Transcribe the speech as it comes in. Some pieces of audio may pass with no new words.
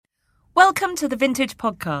Welcome to the Vintage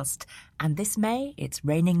Podcast. And this May, it's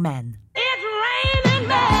raining men. It's raining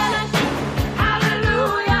men.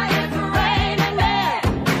 Hallelujah, it's raining men.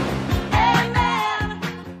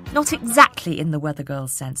 Amen. Not exactly in the Weather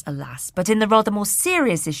Girls sense, alas, but in the rather more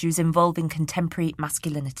serious issues involving contemporary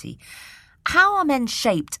masculinity. How are men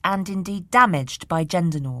shaped and indeed damaged by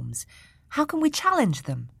gender norms? How can we challenge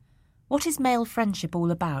them? What is male friendship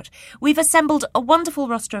all about? We've assembled a wonderful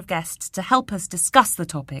roster of guests to help us discuss the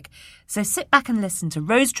topic. So sit back and listen to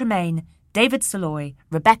Rose Tremaine, David Saloy,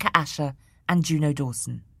 Rebecca Asher and Juno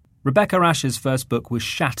Dawson. Rebecca Asher's first book was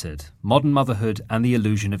Shattered, Modern Motherhood and the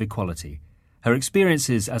Illusion of Equality. Her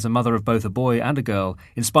experiences as a mother of both a boy and a girl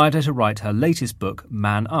inspired her to write her latest book,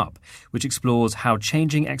 Man Up, which explores how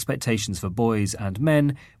changing expectations for boys and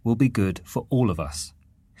men will be good for all of us.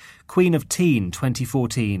 Queen of Teen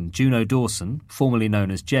 2014, Juno Dawson, formerly known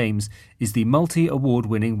as James, is the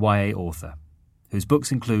multi-award-winning YA author, whose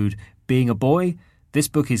books include Being a Boy, This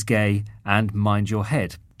Book is Gay, and Mind Your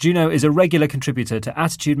Head. Juno is a regular contributor to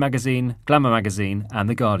Attitude Magazine, Glamour Magazine, and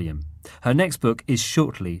The Guardian. Her next book is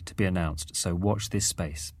shortly to be announced, so watch this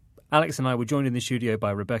space. Alex and I were joined in the studio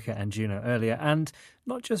by Rebecca and Juno earlier, and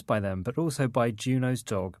not just by them, but also by Juno's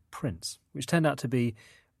dog, Prince, which turned out to be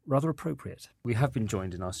rather appropriate. We have been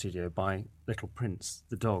joined in our studio by Little Prince,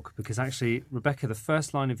 the dog, because actually, Rebecca, the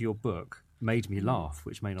first line of your book made me laugh,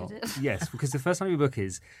 which may not... Did it? Yes, because the first line of your book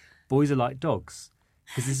is, boys are like dogs.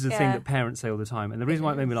 Because this is a thing that parents say all the time. And the reason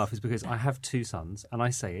why it made me laugh is because I have two sons and I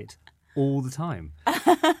say it all the time.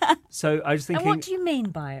 So I was thinking... And what do you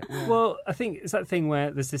mean by it, Will? Well, I think it's that thing where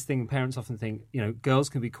there's this thing parents often think, girls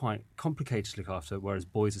can be quite complicated to look after, whereas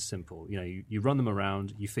boys are simple. You run them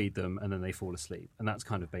around, you feed them, and then they fall asleep. And that's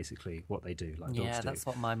kind of basically what they do, like dogs do. Yeah, that's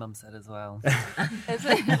what my mum said as well. But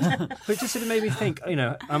it just sort of made me think,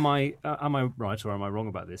 am I right or am I wrong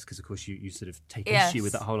about this? Because, of course, you sort of take issue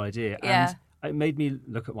with that whole idea. Yeah. And it made me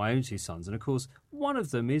look at my own two sons. And, of course, one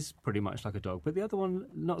of them is pretty much like a dog, but the other one,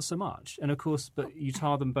 not so much. And, of course, but you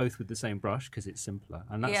tar them both with the same brush because it's simpler.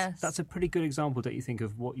 And that's a pretty good example, don't you think,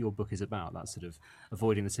 of what your book is about, that sort of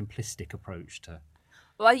avoiding the simplistic approach to...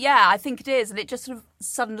 Well, yeah, I think it is. And it just sort of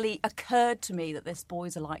suddenly occurred to me that this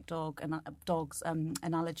boys are like dogs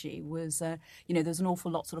analogy was, there's an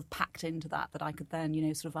awful lot sort of packed into that I could then,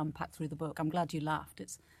 sort of unpack through the book. I'm glad you laughed.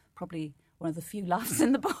 It's probably one of the few laughs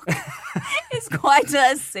in the book. It's quite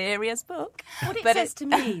a serious book. What it says to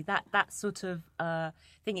me, that sort of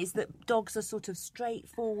thing, is that dogs are sort of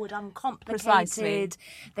straightforward, uncomplicated. Precisely.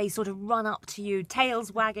 They sort of run up to you,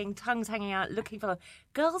 tails wagging, tongues hanging out, looking for...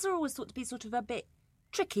 Girls are always thought to be sort of a bit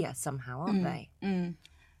trickier somehow, aren't they?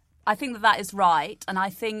 I think that is right. And I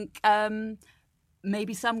think...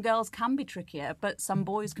 maybe some girls can be trickier, but some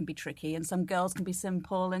boys can be tricky, and some girls can be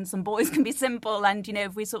simple, and some boys can be simple. And,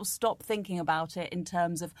 if we sort of stop thinking about it in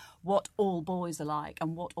terms of what all boys are like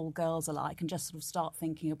and what all girls are like, and just sort of start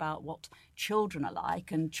thinking about what children are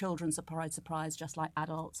like, and children, surprise, surprise, just like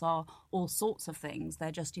adults, are all sorts of things.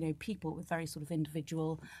 They're just, people with very sort of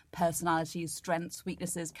individual personalities, strengths,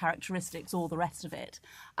 weaknesses, characteristics, all the rest of it.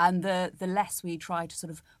 And the less we try to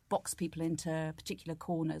sort of box people into particular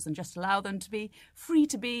corners and just allow them to be free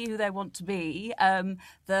to be who they want to be,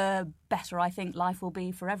 the better I think life will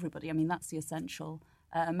be for everybody. I mean, that's the essential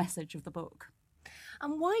message of the book.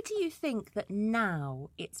 And why do you think that now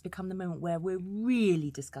it's become the moment where we're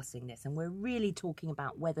really discussing this and we're really talking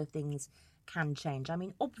about whether things can change? I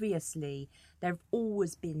mean, obviously, there have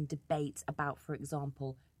always been debates about, for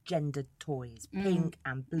example, gendered toys, pink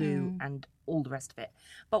and blue and all the rest of it.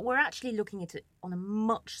 But we're actually looking at it on a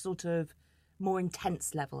much sort of more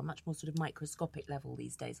intense level, a much more sort of microscopic level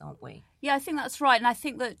these days, aren't we? Yeah, I think that's right. And I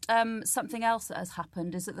think that something else that has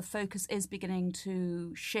happened is that the focus is beginning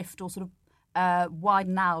to shift, or sort of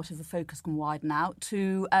widen out, if the focus can widen out,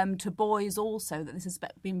 to boys also, that this has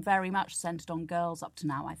been very much centred on girls up to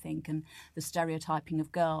now, I think, and the stereotyping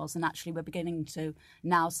of girls. And actually we're beginning to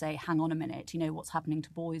now say, hang on a minute, what's happening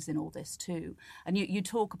to boys in all this too. And you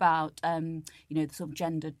talk about, the sort of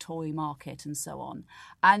gendered toy market and so on.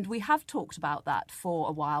 And we have talked about that for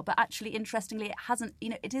a while, but actually, interestingly, it hasn't,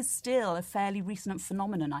 it is still a fairly recent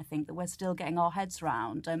phenomenon, I think, that we're still getting our heads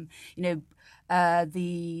around.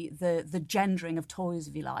 The gendering of toys,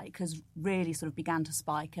 if you like, has really sort of began to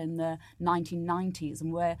spike in the 1990s,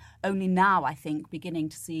 and we're only now, I think, beginning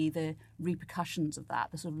to see the repercussions of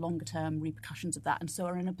that, the sort of longer term repercussions of that, and so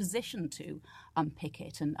are in a position to unpick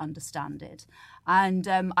it and understand it. And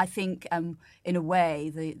I think, in a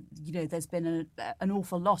way, there's been an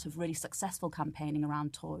awful lot of really successful campaigning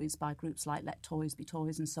around toys by groups like Let Toys Be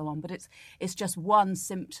Toys and so on. But it's just one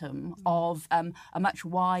symptom of a much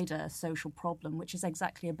wider social problem, which is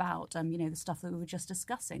exactly about the stuff that we were just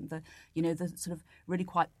discussing, the sort of really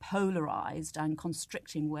quite polarised and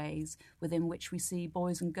constricting ways within which we see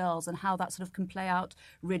boys and girls, and how that sort of can play out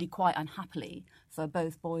really quite unhappily for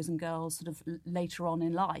both boys and girls sort of later on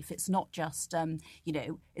in life. It's not just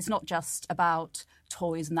it's not just about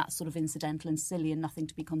toys and that's sort of incidental and silly and nothing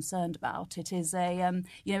to be concerned about. It is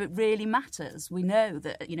it really matters. We know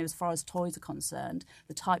that as far as toys are concerned,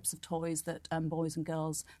 the types of toys that boys and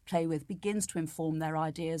girls play with begins to inform their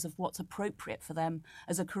ideas of what's appropriate for them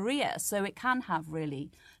as a career. So it can have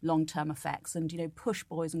really long-term effects and push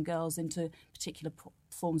boys and girls into particular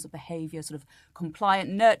forms of behaviour, sort of compliant,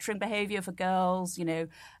 nurturing behaviour for girls,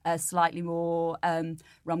 slightly more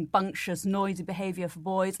rambunctious, noisy behaviour for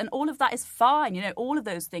boys. And all of that is fine. All of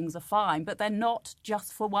those things are fine, but they're not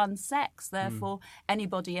just for one sex. They're for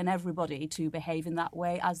anybody and everybody to behave in that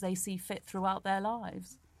way as they see fit throughout their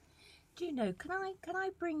lives. Juno, can I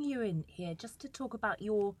bring you in here just to talk about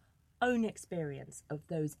your own experience of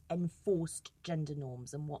those enforced gender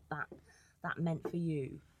norms and what that meant for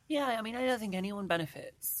you? Yeah, I mean, I don't think anyone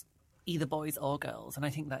benefits, either boys or girls, and I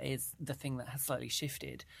think that is the thing that has slightly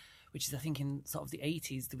shifted, which is I think in sort of the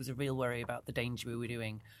 80s there was a real worry about the danger we were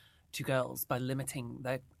doing to girls by limiting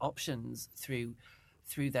their options through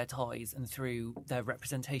their toys and through their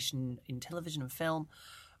representation in television and film,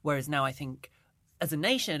 whereas now I think as a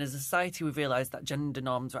nation, as a society, we've realised that gender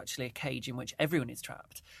norms are actually a cage in which everyone is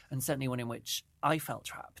trapped, and certainly one in which I felt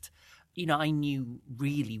trapped. I knew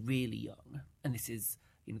really, really young, and this is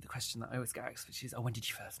the question that I always get asked, which is, when did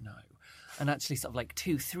you first know? And actually sort of like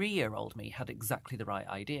 2-3-year-old me had exactly the right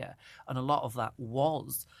idea. And a lot of that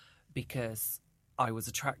was because I was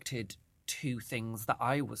attracted to things that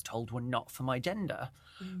I was told were not for my gender,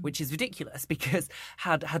 which is ridiculous because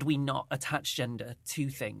had we not attached gender to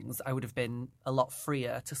things, I would have been a lot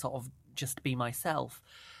freer to sort of just be myself.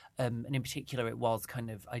 And in particular, it was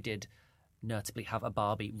I did notably have a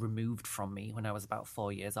Barbie removed from me when I was about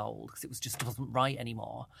 4 years old because it wasn't right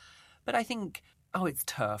anymore. But I think, it's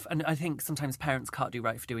tough. And I think sometimes parents can't do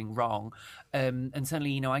right for doing wrong. And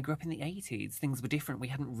certainly, I grew up in the 80s. Things were different. We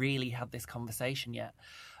hadn't really had this conversation yet.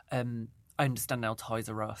 I understand now Toys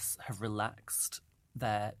R Us have relaxed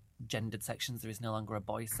their gendered sections. There is no longer a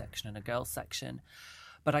boys section and a girls section.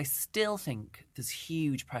 But I still think there's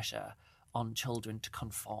huge pressure on children to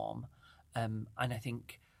conform. And I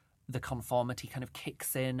think the conformity kind of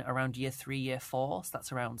kicks in around year 3, year 4. So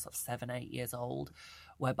that's around sort of 7-8 years old,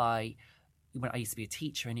 whereby when I used to be a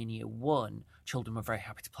teacher and in year 1, children were very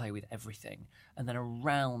happy to play with everything. And then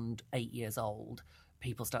around 8 years old,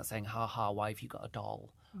 people start saying, why have you got a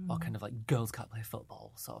doll? Or kind of like girls can't play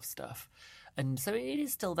football sort of stuff. And so it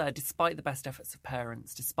is still there, despite the best efforts of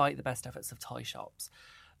parents, despite the best efforts of toy shops,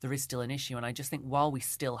 there is still an issue. And I just think while we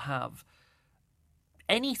still have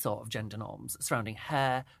any sort of gender norms surrounding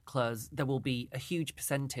hair, clothes, there will be a huge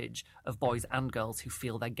percentage of boys and girls who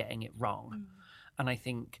feel they're getting it wrong. And I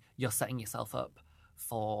think you're setting yourself up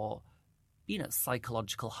for,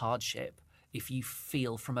 psychological hardship if you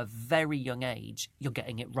feel from a very young age you're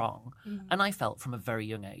getting it wrong. And I felt from a very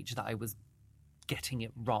young age that I was getting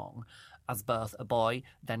it wrong as both a boy,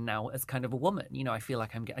 then now as kind of a woman.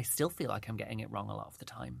 I still feel like I'm getting it wrong a lot of the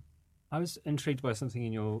time. I was intrigued by something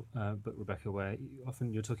in your book, Rebecca, where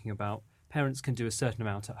often you're talking about parents can do a certain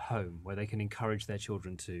amount at home, where they can encourage their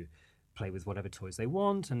children to play with whatever toys they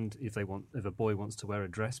want, and if a boy wants to wear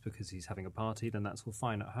a dress because he's having a party, then that's all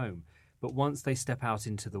fine at home. But once they step out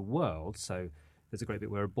into the world, so there's a great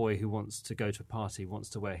bit where a boy who wants to go to a party wants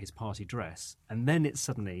to wear his party dress, and then it's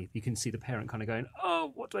suddenly, you can see the parent kind of going,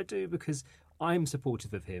 what do I do? Because I'm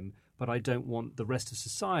supportive of him, but I don't want the rest of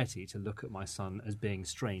society to look at my son as being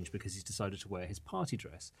strange because he's decided to wear his party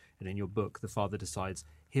dress. And in your book, the father decides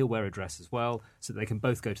he'll wear a dress as well, so they can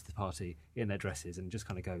both go to the party in their dresses and just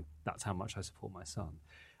kind of go, that's how much I support my son.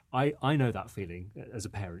 I know that feeling as a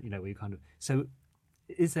parent, where you kind of... So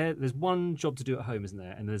there's one job to do at home, isn't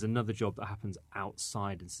there? And there's another job that happens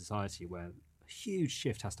outside in society where a huge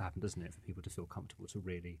shift has to happen, doesn't it, for people to feel comfortable to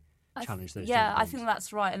really challenge those. Yeah, I think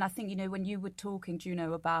that's right. And I think, when you were talking,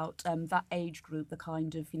 Juno, about that age group, the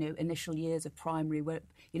kind of, initial years of primary, where,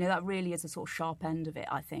 that really is a sort of sharp end of it,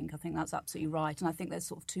 I think. I think that's absolutely right. And I think there's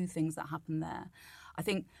sort of two things that happen there. I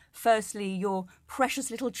think, firstly, your precious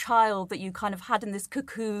little child that you kind of had in this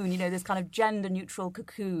cocoon, this kind of gender-neutral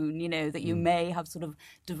cocoon, that you may have sort of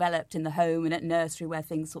developed in the home and at nursery where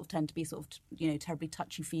things sort of tend to be sort of, terribly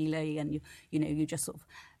touchy-feely and, you just sort of...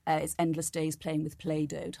 it's endless days playing with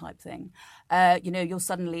Play-Doh type thing.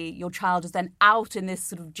 Your child is then out in this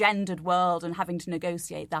sort of gendered world and having to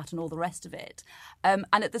negotiate that and all the rest of it. And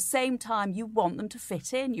at the same time, you want them to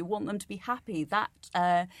fit in. You want them to be happy. That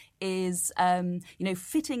is,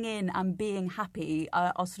 fitting in and being happy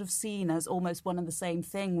are sort of seen as almost one and the same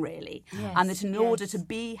thing, really. Yes, and that in order to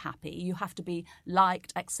be happy, you have to be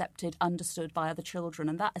liked, accepted, understood by other children.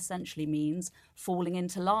 And that essentially means falling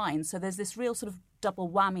into line. So there's this real sort of double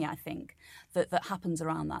whammy, I think, that happens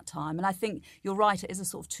around that time. And I think you're right, it is a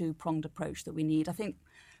sort of two-pronged approach that we need. I think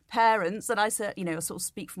parents, and I sort of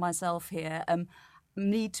speak for myself here,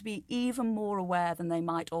 need to be even more aware than they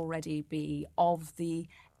might already be of the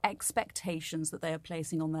expectations that they are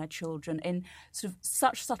placing on their children in sort of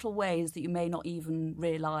such subtle ways that you may not even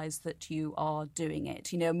realise that you are doing it.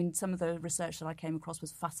 Some of the research that I came across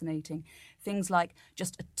was fascinating. Things like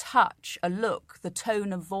just a touch, a look, the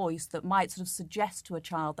tone of voice that might sort of suggest to a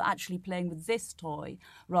child that actually playing with this toy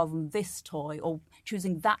rather than this toy, or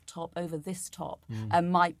choosing that top over this top,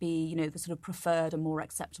 might be, the sort of preferred and more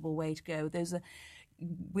acceptable way to go.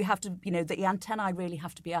 We have to, the antennae really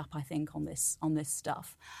have to be up, I think, on this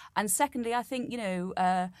stuff. And secondly, I think,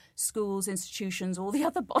 schools, institutions, all the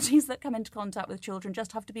other bodies that come into contact with children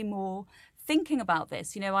just have to be more thinking about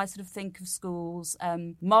this. I sort of think of schools,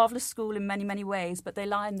 marvellous school in many, many ways, but they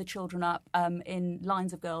line the children up in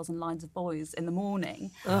lines of girls and lines of boys in the morning.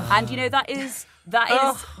 And, that is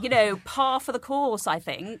par for the course, I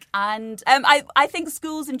think. And I think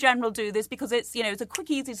schools in general do this because it's, it's a quick,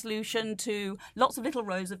 easy solution to lots of little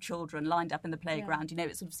rows of children lined up in the playground.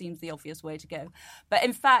 It sort of seems the obvious way to go. But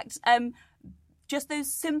in fact, just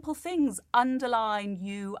those simple things underline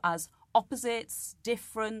you as opposites,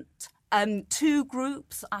 different, two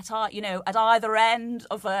groups at either end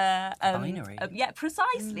of a binary.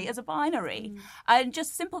 Precisely, as a binary. And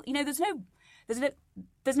just simple,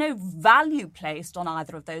 there's no value placed on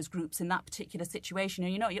either of those groups in that particular situation.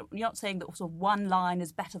 And you're not saying that sort of one line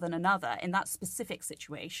is better than another in that specific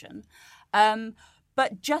situation.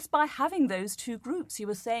 But just by having those two groups, you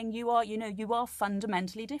were saying you are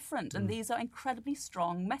fundamentally different. And these are incredibly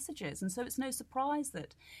strong messages. And so it's no surprise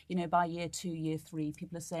that, by year 2, year 3,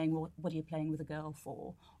 people are saying, well, what are you playing with a girl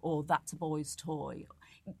for? Or that's a boy's toy.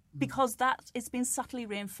 Because that is being subtly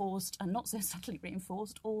reinforced and not so subtly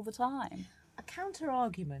reinforced all the time. A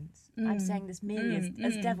counter-argument, I'm saying this merely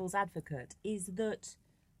as devil's advocate, is that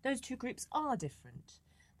those two groups are different.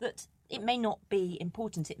 That it may not be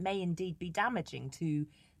important, it may indeed be damaging to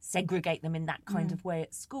segregate them in that kind of way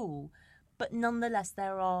at school, but nonetheless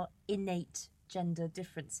there are innate gender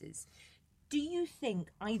differences. Do you think,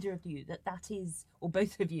 either of you, that is, or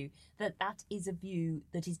both of you, that is a view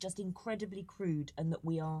that is just incredibly crude and that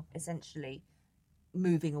we are essentially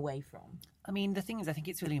moving away from? I mean, the thing is, I think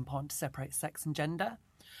it's really important to separate sex and gender.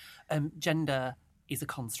 Gender is a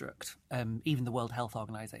construct. Even the World Health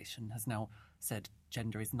Organization has now said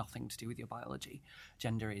gender is nothing to do with your biology.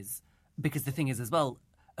 Gender is... Because the thing is, as well,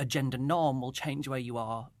 a gender norm will change where you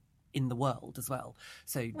are in the world as well.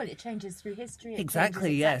 So it changes through history.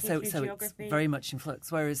 Exactly, yeah. So it's geography. very much in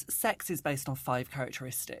flux. Whereas sex is based on 5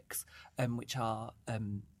 characteristics, which are...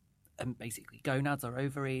 basically gonads or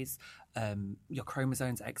ovaries, your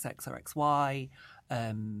chromosomes XX or XY,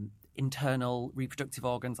 internal reproductive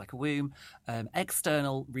organs like a womb,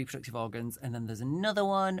 external reproductive organs, and then there's another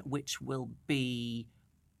one which will be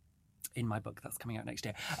in my book that's coming out next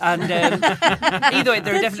year. And either way,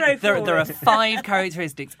 there are 5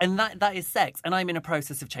 characteristics, and that is sex. And I'm in a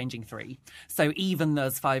process of changing 3. So even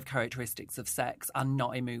those 5 characteristics of sex are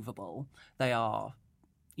not immovable. They are,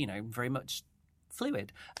 very much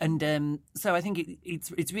fluid. And so I think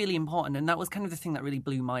it's really important. And that was kind of the thing that really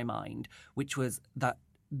blew my mind, which was that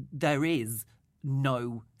there is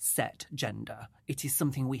no set gender. It is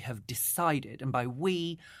something we have decided. And by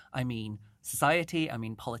we, I mean society, I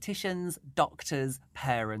mean politicians, doctors,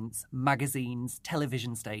 parents, magazines,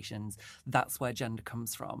 television stations. That's where gender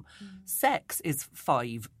comes from. Sex is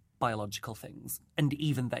 5 biological things, and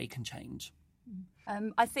even they can change.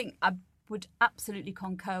 I think I would absolutely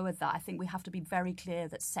concur with that. I think we have to be very clear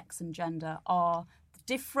that sex and gender are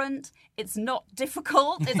different. It's not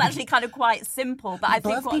difficult. It's actually kind of quite simple. But I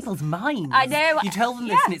think people's minds. I know. You tell them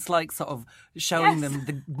this, and it's like sort of showing them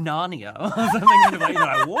the Narnia or something. And they're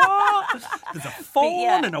like, what? There's a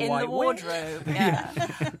fawn and a white wardrobe. Yeah.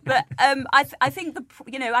 But I think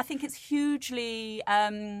I think it's hugely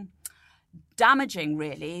damaging,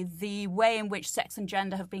 really, the way in which sex and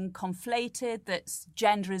gender have been conflated, that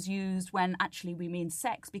gender is used when actually we mean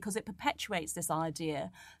sex, because it perpetuates this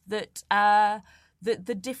idea that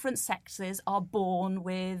the different sexes are born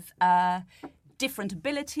with different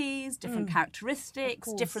abilities, different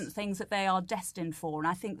characteristics, different things that they are destined for. And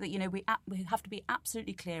I think that, we have to be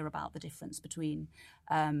absolutely clear about the difference between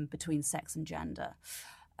sex and gender.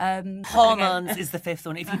 Hormones is the fifth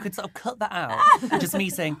one. If you could sort of cut that out, just me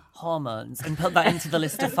saying hormones, and put that into the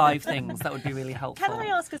list of 5 things, that would be really helpful. Can I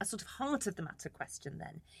ask a sort of heart of the matter question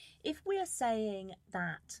then? If we are saying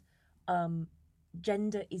that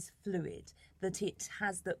gender is fluid, that it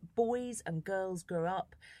has that boys and girls grow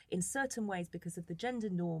up in certain ways because of the gender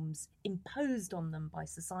norms imposed on them by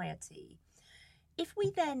society, if we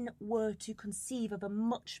then were to conceive of a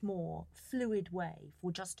much more fluid way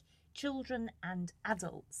for just children and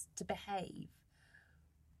adults to behave,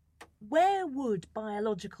 where would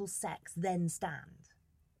biological sex then stand?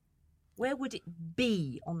 Where would it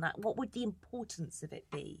be on that? What would the importance of it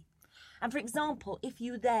be? And for example, if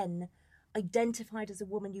you then identified as a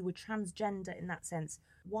woman, you were transgender in that sense,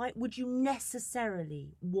 why would you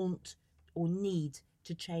necessarily want or need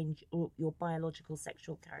to change your biological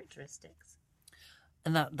sexual characteristics?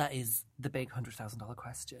 And that is the big $100,000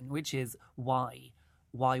 question, which is why?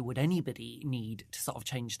 Why would anybody need to sort of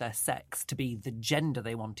change their sex to be the gender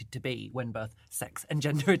they wanted to be, when both sex and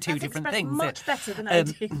gender are two different things? Much better than I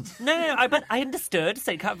did. But I understood,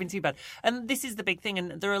 so it can't have been too bad. And this is the big thing,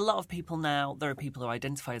 and there are a lot of people now, there are people who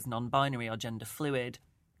identify as non-binary or gender fluid,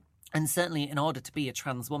 and certainly in order to be a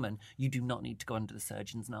trans woman, you do not need to go under the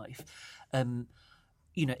surgeon's knife.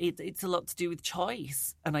 It's a lot to do with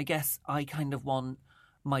choice, and I guess I kind of want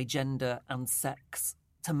my gender and sex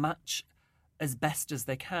to match as best as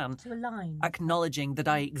they can, to align, acknowledging that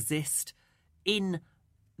I exist in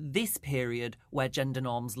this period where gender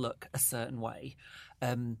norms look a certain way.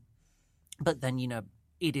 But then,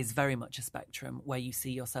 it is very much a spectrum where you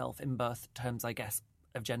see yourself in both terms, I guess,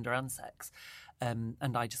 of gender and sex. And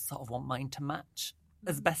I just sort of want mine to match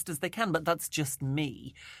as best as they can. But that's just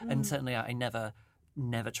me. And certainly I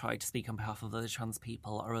never try to speak on behalf of other trans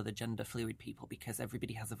people or other gender fluid people, because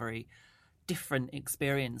everybody has a very different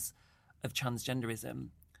experience of transgenderism.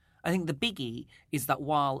 I think the biggie is that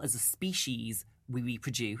while as a species we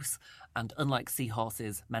reproduce, and unlike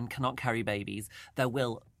seahorses, men cannot carry babies, there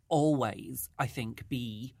will always, I think,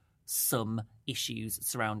 be some issues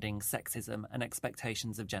surrounding sexism and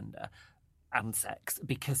expectations of gender and sex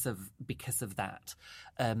because of that.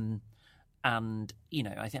 And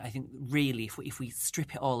I think really, if we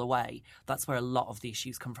strip it all away, that's where a lot of the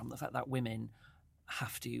issues come from. The fact that women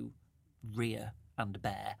have to rear and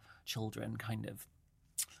bear children, kind of,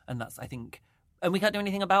 and that's, I think, and we can't do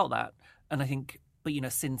anything about that. And I think, but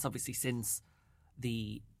since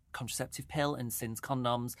the contraceptive pill and since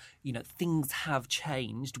condoms, things have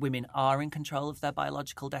changed. Women are in control of their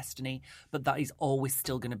biological destiny, but that is always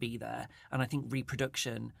still going to be there. And I think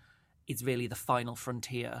reproduction is really the final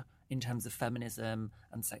frontier in terms of feminism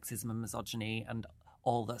and sexism and misogyny and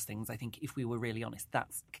all those things. I think if we were really honest,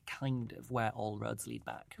 that's kind of where all roads lead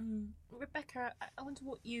back. Rebecca, I wonder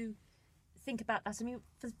what you think about that. I mean,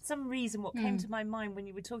 for some reason, what came to my mind when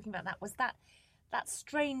you were talking about that was that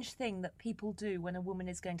strange thing that people do when a woman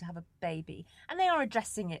is going to have a baby, and they are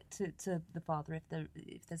addressing it to the father if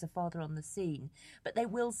there's a father on the scene, but they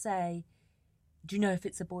will say, "Do you know if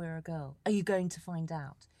it's a boy or a girl? Are you going to find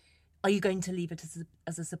out? Are you going to leave it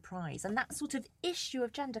as a surprise?" And that sort of issue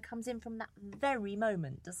of gender comes in from that very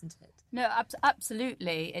moment, doesn't it? No,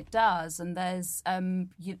 absolutely, it does. And there's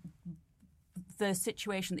the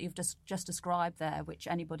situation that you've just described there, which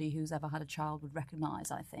anybody who's ever had a child would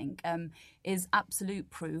recognise, I think, is absolute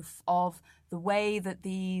proof of the way that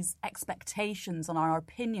these expectations and our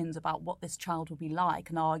opinions about what this child will be like,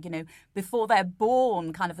 and our, before they're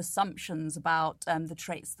born, kind of assumptions about the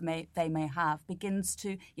traits they may have, begins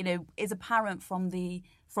to, is apparent from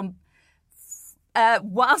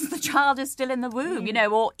whilst the child is still in the womb,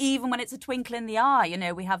 or even when it's a twinkle in the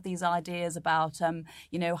eye, we have these ideas about,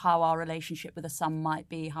 how our relationship with a son might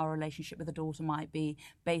be, how our relationship with a daughter might be,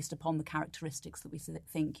 based upon the characteristics that we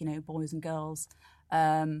think, boys and girls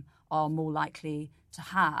are more likely to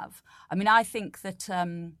have. I mean, I think that,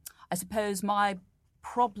 I suppose my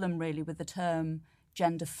problem really with the term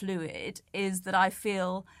gender fluid is that I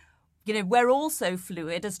feel, we're also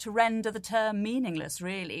fluid as to render the term meaningless,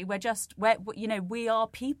 really. We are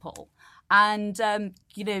people. And,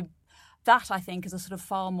 that, I think, is a sort of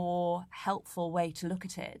far more helpful way to look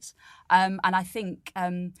at it. And I think,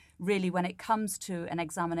 really, when it comes to an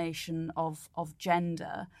examination of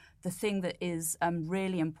gender, the thing that is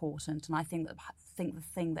really important, and I think that think the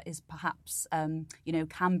thing that is perhaps,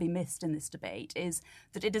 can be missed in this debate is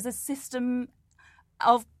that it is a system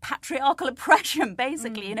of patriarchal oppression,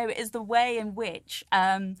 basically. It is the way in which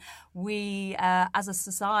we, as a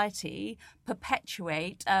society,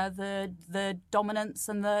 perpetuate the dominance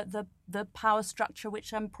and the power structure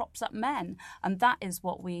which props up men. And that is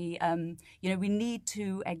what we need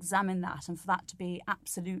to examine that, and for that to be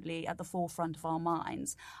absolutely at the forefront of our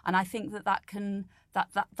minds. And I think that can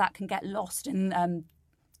get lost in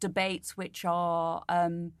debates which are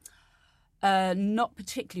not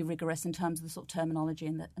particularly rigorous in terms of the sort of terminology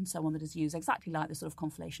and so on that is used, exactly like the sort of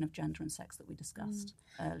conflation of gender and sex that we discussed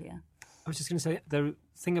earlier. I was just going to say, the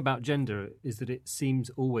thing about gender is that it seems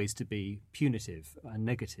always to be punitive and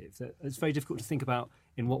negative. It's very difficult to think about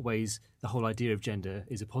in what ways the whole idea of gender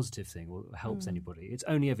is a positive thing or helps anybody. It's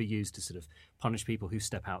only ever used to sort of punish people who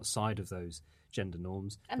step outside of those gender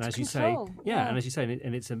norms. And as to you control, say, yeah. and as you say,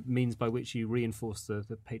 and it's a means by which you reinforce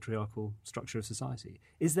the patriarchal structure of society.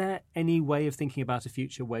 Is there any way of thinking about a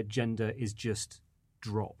future where gender is just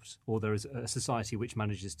dropped, or there is a society which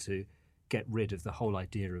manages to get rid of the whole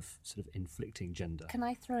idea of sort of inflicting gender? Can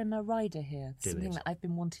I throw in a rider here? Do Something it. that I've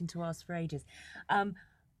been wanting to ask for ages.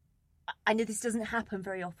 I know this doesn't happen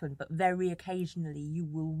very often, but very occasionally you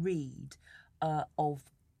will read of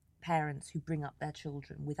parents who bring up their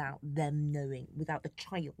children without the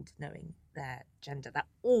child knowing their gender. That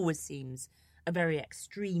always seems a very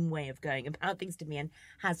extreme way of going about things to me, and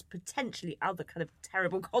has potentially other kind of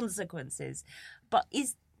terrible consequences. But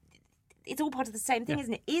it's all part of the same thing,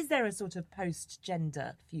 isn't it? Is there a sort of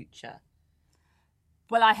post-gender future?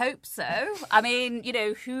 Well, I hope so. I mean,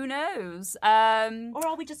 who knows? Or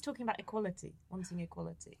are we just talking about equality, wanting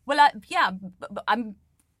equality? Well, but I'm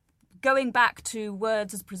going back to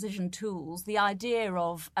words as precision tools. The idea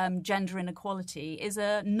of gender inequality is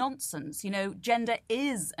a nonsense. Gender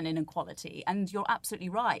is an inequality, and you're absolutely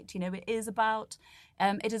right. It is about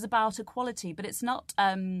equality, but it's not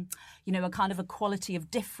a kind of equality of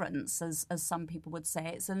difference, as some people would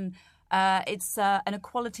say. It's an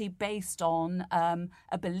equality based on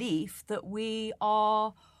a belief that we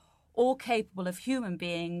are all capable of human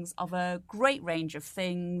beings of a great range of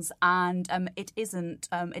things, and it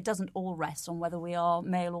doesn't all rest on whether we are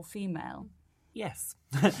male or female. Yes.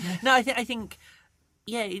 No, I think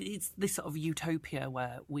it's this sort of utopia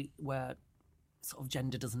where sort of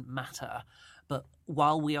gender doesn't matter, but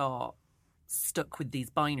while we are stuck with these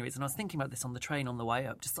binaries, and I was thinking about this on the train on the way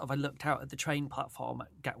up, just sort of I looked out at the train platform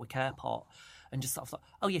at Gatwick Airport and just sort of thought,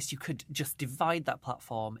 oh yes, you could just divide that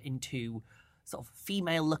platform into sort of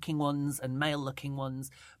female-looking ones and male-looking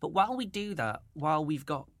ones. But while we do that, while we've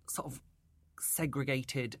got sort of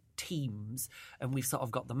segregated teams and we've sort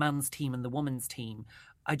of got the man's team and the woman's team,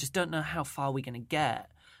 I just don't know how far we're going to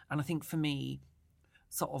get. And I think for me,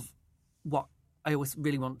 sort of what I always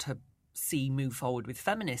really want to see move forward with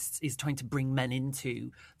feminists is trying to bring men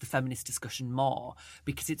into the feminist discussion more,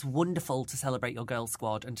 because it's wonderful to celebrate your girl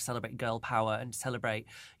squad and to celebrate girl power and to celebrate,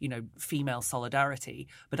 female solidarity.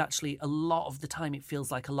 But actually, a lot of the time, it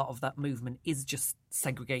feels like a lot of that movement is just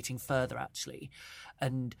segregating further, actually.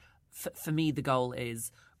 And for me, the goal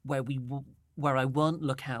is where I won't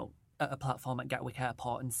look out at a platform at Gatwick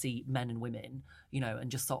Airport and see men and women,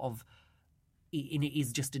 and just sort of, and it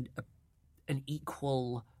is just an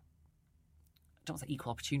equal. I don't want to say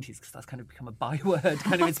equal opportunities, because that's kind of become a byword.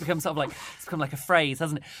 It's become like a phrase,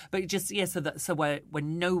 hasn't it? But just so where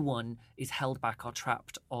no one is held back or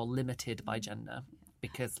trapped or limited by gender,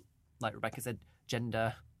 because, like Rebecca said,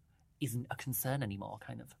 gender isn't a concern anymore,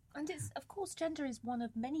 kind of. And it's, of course, gender is one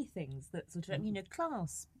of many things that sort of,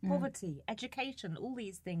 class, poverty, education, all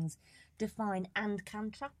these things define and can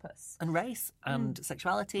trap us. And race and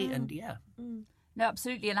sexuality and No,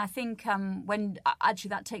 absolutely. And I think when actually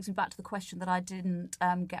that takes me back to the question that I didn't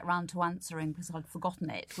get around to answering because I'd forgotten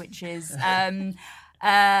it, which is,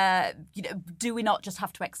 do we not just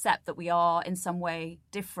have to accept that we are in some way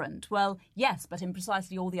different? Well, yes, but in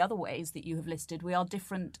precisely all the other ways that you have listed, we are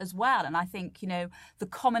different as well. And I think, the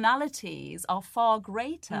commonalities are far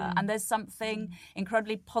greater, and there's something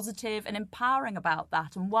incredibly positive and empowering about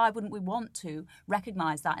that. And why wouldn't we want to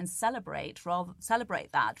recognise that and celebrate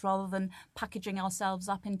that rather than packaging ourselves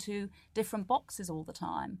up into different boxes all the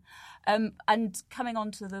time? And coming on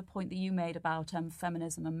to the point that you made about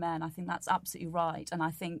feminism and men, I think that's absolutely right. And I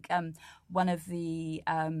think one of the,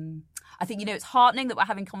 it's heartening that we're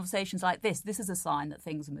having conversations like this. This is a sign that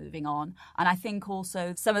things are moving on. And I think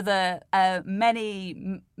also some of the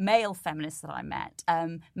many male feminists that I met,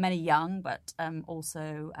 many young, but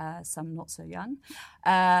also some not so young,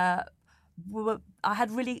 I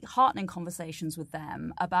had really heartening conversations with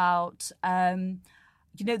them about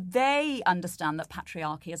they understand that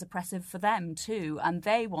patriarchy is oppressive for them too, and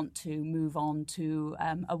they want to move on to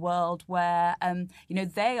a world where,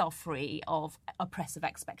 they are free of oppressive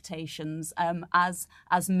expectations as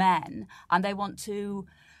men, and they want to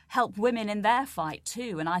help women in their fight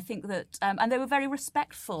too. And I think that, and they were very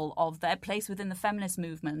respectful of their place within the feminist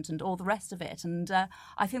movement and all the rest of it. And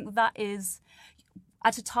I think that is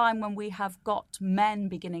at a time when we have got men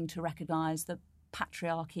beginning to recognise that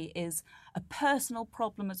patriarchy is a personal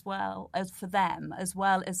problem as well as for them, as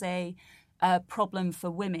well as a problem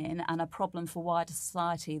for women and a problem for wider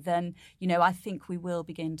society, then, I think we will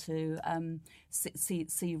begin to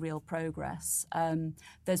see real progress.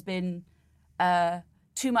 There's been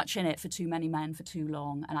too much in it for too many men for too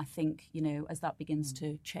long, and I think, as that begins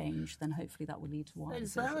to change, then hopefully that will lead to wider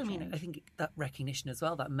social change. I think that recognition as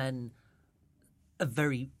well, that men are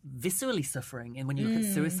very viscerally suffering. And when you look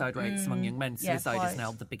at suicide rates among young men, suicide is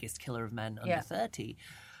now the biggest killer of men under 30.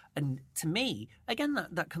 And to me, again,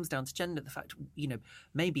 that comes down to gender. The fact,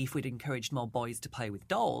 maybe if we'd encouraged more boys to play with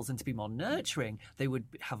dolls and to be more nurturing, they would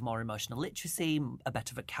have more emotional literacy, a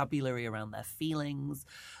better vocabulary around their feelings,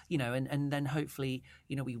 and then hopefully,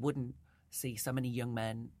 we wouldn't see so many young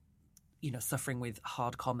men, suffering with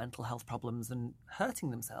hardcore mental health problems and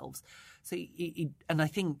hurting themselves. So, and I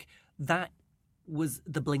think that was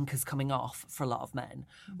the blinkers coming off for a lot of men,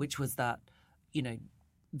 which was that,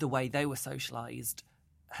 the way they were socialised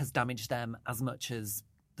has damaged them as much as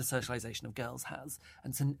the socialisation of girls has.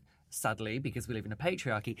 And so, sadly, because we live in a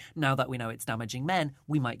patriarchy, now that we know it's damaging men,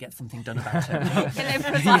 we might get something done about it.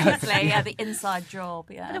 Precisely, the inside job,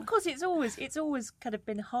 And of course, it's always kind of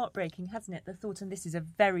been heartbreaking, hasn't it? The thought, and this is a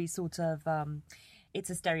very sort of... it's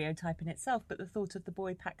a stereotype in itself, but the thought of the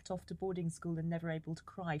boy packed off to boarding school and never able to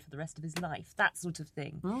cry for the rest of his life, that sort of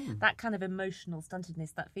thing. That kind of emotional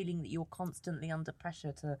stuntedness, that feeling that you're constantly under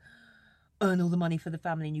pressure to earn all the money for the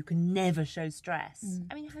family and you can never show stress.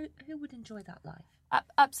 I mean, who would enjoy that life?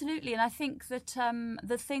 Absolutely. And I think that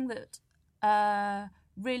the thing that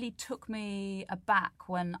really took me aback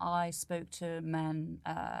when I spoke to men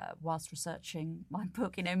whilst researching my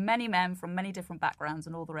book, many men from many different backgrounds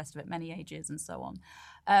and all the rest of it, many ages and so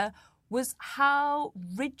on, was how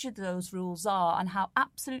rigid those rules are and how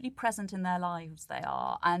absolutely present in their lives they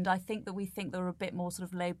are. And I think that we think they're a bit more sort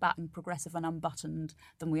of laid back and progressive and unbuttoned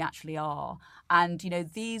than we actually are. And,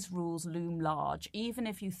 these rules loom large, even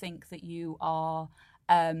if you think that you are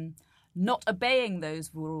not obeying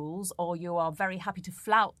those rules or you are very happy to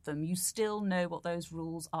flout them, you still know what those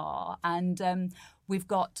rules are. And we've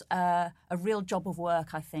got a real job of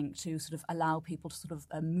work, I think, to sort of allow people to sort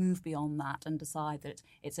of move beyond that and decide that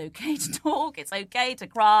it's okay to talk, it's okay to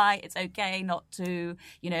cry, it's okay not to,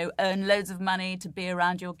 earn loads of money, to be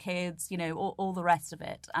around your kids, all the rest of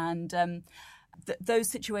it. And those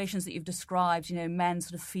situations that you've described, men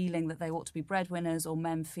sort of feeling that they ought to be breadwinners, or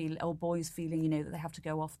boys feeling, that they have to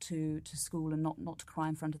go off to school and not to cry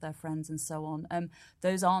in front of their friends and so on.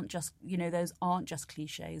 Those aren't just,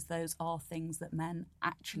 cliches. Those are things that men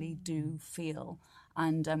actually do feel,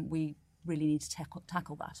 and we really need to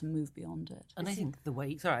tackle that and move beyond it. And I think the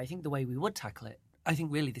way we would tackle it, I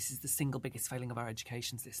think really this is the single biggest failing of our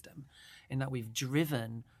education system, in that we've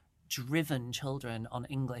driven children on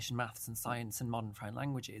English and maths and science and modern foreign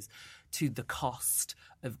languages to the cost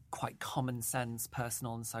of quite common sense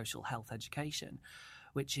personal and social health education,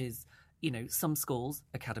 which is, some schools,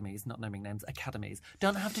 academies, not naming names, academies,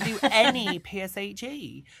 don't have to do any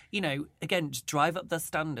PSHE. Again, just drive up the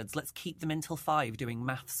standards. Let's keep them until 5 doing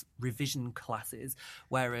maths revision classes,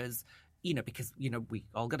 whereas... because, we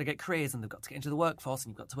all got to get careers and they've got to get into the workforce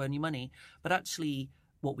and you've got to earn your money. But actually,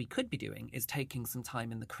 what we could be doing is taking some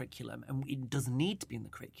time in the curriculum, and it doesn't need to be in the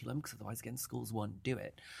curriculum because otherwise, again, schools won't do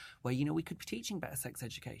it, where, we could be teaching better sex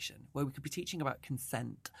education, where we could be teaching about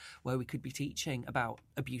consent, where we could be teaching about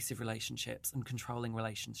abusive relationships and controlling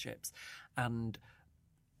relationships and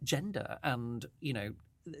gender. And,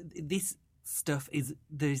 this stuff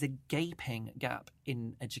there's a gaping gap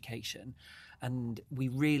in education, and we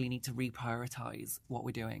really need to reprioritise what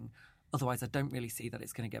we're doing. Otherwise, I don't really see that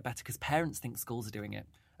it's going to get better, because parents think schools are doing it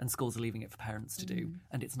and schools are leaving it for parents to do,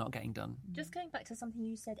 and it's not getting done. Just going back to something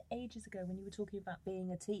you said ages ago when you were talking about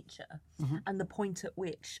being a teacher and the point at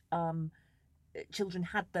which children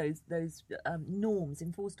had those norms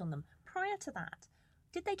enforced on them. Prior to that,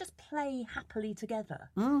 did they just play happily together?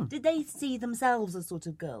 Mm. Did they see themselves as sort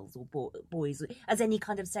of girls or boys, as any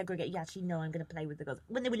kind of segregate? Yeah, actually, no, I'm going to play with the girls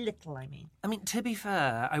when they were little. I mean, To be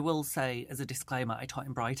fair, I will say as a disclaimer, I taught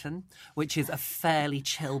in Brighton, which is a fairly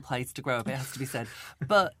chill place to grow up. It has to be said.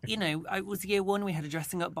 But it was year one. We had a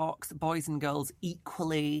dressing up box, boys and girls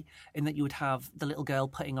equally, in that you would have the little girl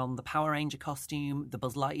putting on the Power Ranger costume, the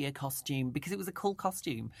Buzz Lightyear costume, because it was a cool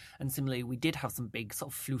costume. And similarly, we did have some big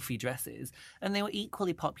sort of floofy dresses, and they were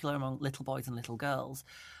equally popular among little boys and little girls.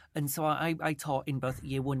 And so I taught in both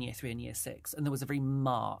year 1, year 3 and year 6, and there was a very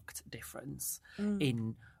marked difference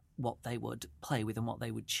in what they would play with and what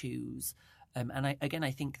they would choose. And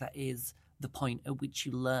I think that is the point at which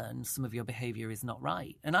you learn some of your behaviour is not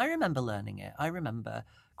right. And I remember learning it. I remember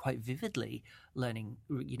quite vividly learning,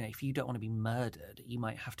 if you don't want to be murdered, you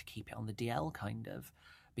might have to keep it on the DL kind of,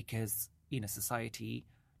 because, society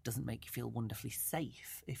doesn't make you feel wonderfully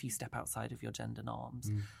safe if you step outside of your gender norms.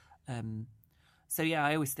 So yeah,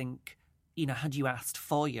 I always think, had you asked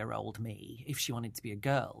 4-year-old me if she wanted to be a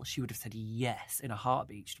girl, she would have said yes in a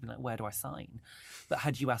heartbeat. She'd be like, where do I sign? But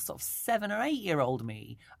had you asked sort of 7 or 8-year-old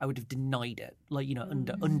me, I would have denied it. Like,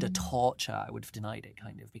 under torture, I would have denied it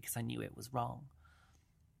kind of, because I knew it was wrong.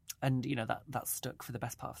 And, that stuck for the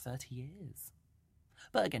best part of 30 years.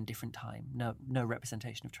 But again, different time. No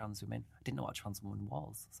representation of trans women. I didn't know what a trans woman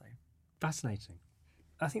was. So Fascinating.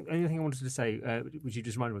 I think the only thing I wanted to say, which you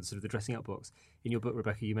just reminded me of, sort of the dressing up box. In your book,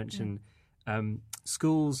 Rebecca, you mentioned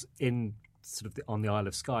schools in sort of on the Isle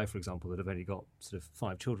of Skye, for example, that have only got sort of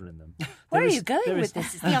 5 children in them. where are you going with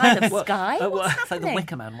this? It's the Isle of Skye. What's it's like the happening?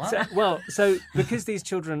 Wicker Man. What? So because these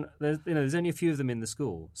children, there's only a few of them in the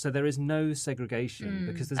school, so there is no segregation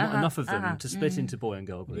because there's not enough of them to split into boy and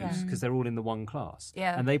girl groups because they're all in the one class,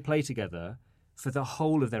 and they play together for the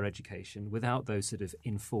whole of their education without those sort of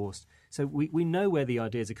enforced. So we know where the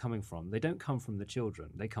ideas are coming from. They don't come from the children.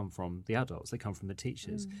 They come from the adults. They come from the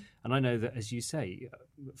teachers. And I know that, as you say,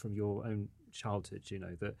 from your own childhood,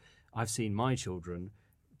 that I've seen my children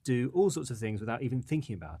do all sorts of things without even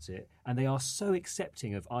thinking about it. And they are so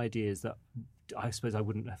accepting of ideas that I suppose I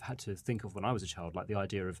wouldn't have had to think of when I was a child, like the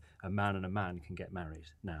idea of a man and a man can get married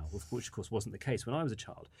now, which of course wasn't the case when I was a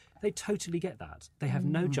child. They totally get that. They have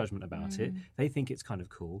no judgment about it. They think it's kind of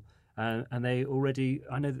cool. And they already,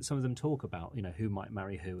 I know that some of them talk about, who might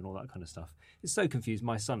marry who and all that kind of stuff. It's so confused.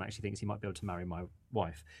 My son actually thinks he might be able to marry my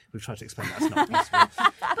wife. We've tried to explain that's not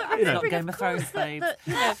possible. Not Game of Thrones, babe.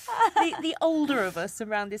 The older of us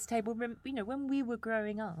around this table, when we were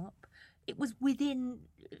growing up, it was within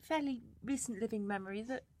fairly recent living memory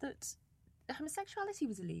that homosexuality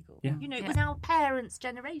was illegal. Yeah. It was our parents'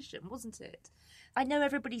 generation, wasn't it? I know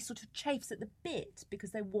everybody sort of chafes at the bit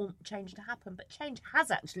because they want change to happen, but change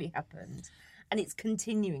has actually happened and it's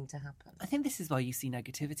continuing to happen. I think this is why you see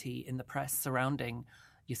negativity in the press surrounding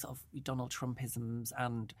your sort of Donald Trumpisms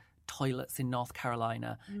and toilets in North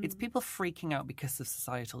Carolina. It's people freaking out because of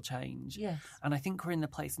societal change. Yes. And I think we're in the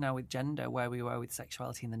place now with gender where we were with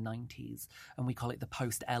sexuality in the 90s, and we call it the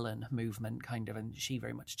post-Ellen movement kind of, and she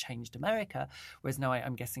very much changed America, whereas now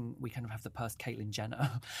I'm guessing we kind of have the post-Caitlyn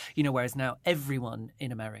Jenner, whereas now everyone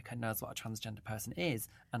in America knows what a transgender person is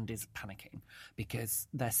and is panicking because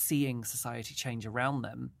they're seeing society change around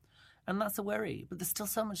them, and that's a worry. But there's still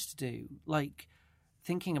so much to do. Like,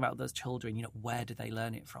 thinking about those children, where do they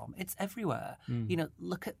learn it from? It's everywhere.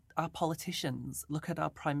 Look at our politicians, look at our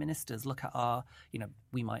prime ministers, look at our,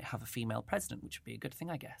 we might have a female president, which would be a good thing,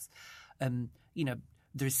 I guess.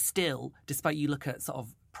 There's still, despite you look at sort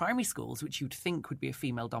of primary schools, which you'd think would be a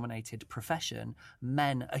female-dominated profession,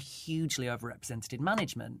 men are hugely overrepresented in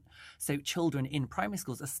management. So children in primary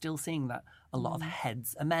schools are still seeing that a lot of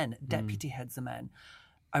heads are men, deputy heads are men.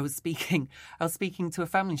 I was speaking to a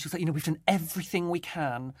family and she was like, we've done everything we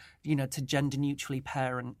can, to gender neutrally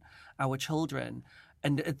parent our children.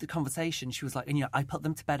 And at the conversation, she was like, I put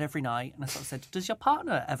them to bed every night. And I sort of said, does your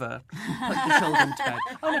partner ever put the children to bed?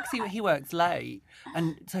 Oh, no, because he works late.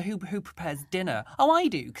 And so who prepares dinner? Oh, I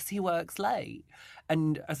do, because he works late.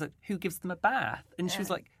 And I was like, who gives them a bath? And she was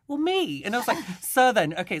like, well, me. And I was like, so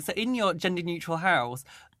then, okay, so in your gender neutral house,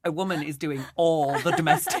 a woman is doing all the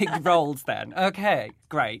domestic roles then. Okay,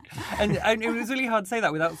 great. And it was really hard to say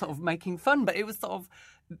that without sort of making fun, but it was sort of,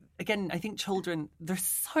 again, I think children, there's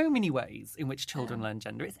so many ways in which children learn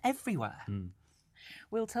gender. It's everywhere.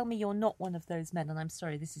 will tell me you're not one of those men, and I'm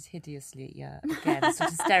sorry, this is hideously, again,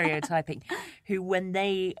 sort of stereotyping, who, when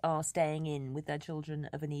they are staying in with their children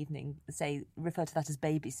of an evening, refer to that as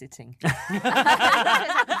babysitting.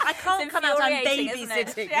 I can't come out, I'm infuriating, isn't it?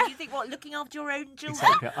 babysitting. Yeah. You think, what, looking after your own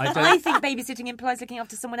children? Exactly. I think babysitting implies looking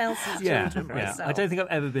after someone else's children for I yourself. don't think I've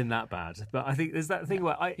ever been that bad, but I think there's that thing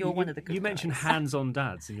where You're one of the good you mentioned guys. hands-on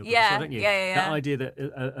dads in your book, Yeah, don't you? yeah. That idea that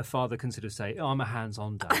a father can sort of say, "Oh, I'm a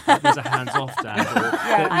hands-on dad." Like, there's a hands-off dad. Or that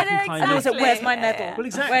you I can know, kind And of- also, Exactly. where's my medal? Well,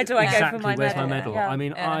 exactly. Where do I go exactly, for my where's medal? my medal? Yeah. I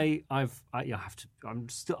mean, Yeah. I have to.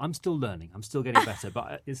 I'm still learning. I'm still getting better.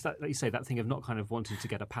 But it's that, like you say, that thing of not kind of wanting to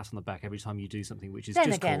get a pat on the back every time you do something, which is Then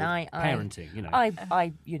just again, called parenting. You know,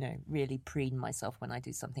 I really preen myself when I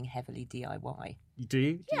do something heavily DIY. do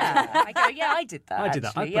you? Yeah, I go. Yeah, I did that. I did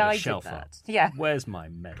that. I actually. put yeah, a I shelf did up. that. Yeah. Where's my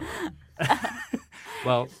medal?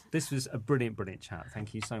 Well, this was a brilliant chat.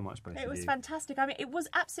 Thank you so much, both It of was you. fantastic. I mean, it was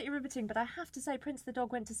absolutely riveting, but I have to say, Prince the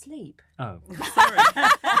dog went to sleep. Oh,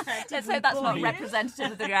 Let's hope that's not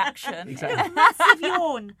representative of the reaction. exactly. Massive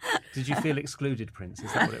yawn. Did you feel excluded, Prince?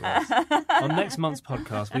 Is that what it was? On next month's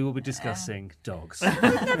podcast, we will be discussing dogs. We've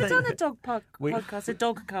never done a dog We- podcast, a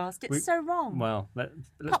dog cast. It's so wrong. Well, let's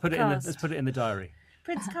put it in. Podcast. Let's put it in the diary.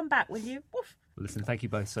 Prince, come back, will you? Woof. Listen, thank you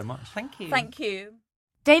both so much. Thank you. Thank you.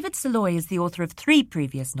 David Soloy is the author of 3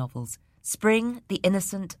 previous novels, Spring, The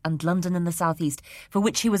Innocent and London and the South East, for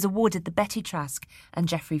which he was awarded the Betty Trask and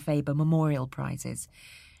Geoffrey Faber Memorial Prizes.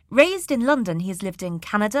 Raised in London, he has lived in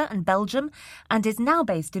Canada and Belgium and is now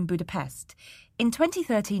based in Budapest. In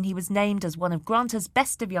 2013, he was named as one of Granta's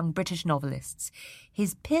best of young British novelists.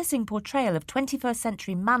 His piercing portrayal of 21st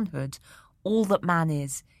century manhood, All That Man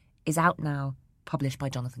Is out now, published by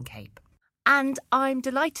Jonathan Cape. And I'm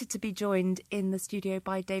delighted to be joined in the studio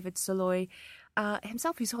by David Soloy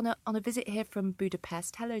himself, who's on a visit here from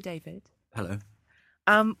Budapest. Hello, David. Hello.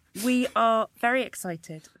 We are very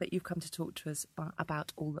excited that you've come to talk to us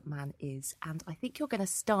about All That Man Is, and I think you're going to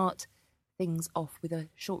start things off with a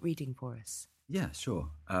short reading for us. Yeah, sure.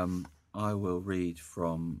 I will read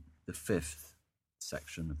from the 5th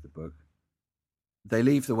section of the book. They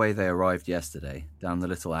leave the way they arrived yesterday, down the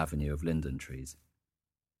little avenue of linden trees.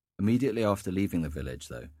 Immediately after leaving the village,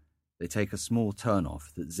 though, they take a small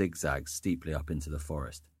turn-off that zigzags steeply up into the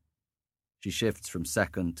forest. She shifts from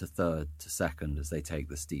second to third to second as they take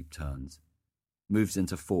the steep turns, moves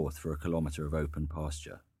into fourth for a kilometre of open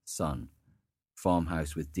pasture, sun,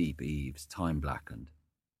 farmhouse with deep eaves, time-blackened,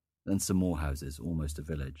 then some more houses, almost a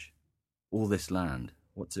village. All this land,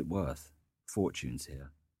 what's it worth? Fortunes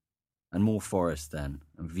here. And more forest then,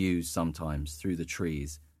 and views sometimes through the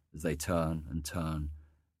trees as they turn and turn,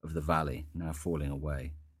 of the valley now falling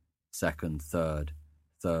away. Second, third,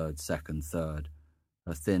 second, third.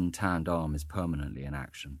 Her thin, tanned arm is permanently in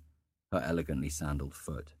action, her elegantly sandaled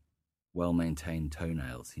foot. Well-maintained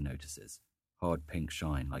toenails, he notices, hard pink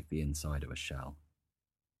shine like the inside of a shell.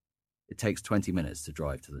 It takes 20 minutes to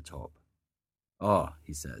drive to the top. Ah,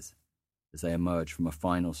 he says, as they emerge from a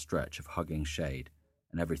final stretch of hugging shade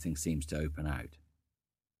and everything seems to open out.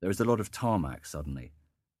 There is a lot of tarmac suddenly,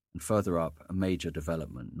 and further up, a major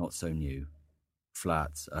development, not so new.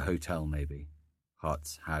 Flats, a hotel maybe,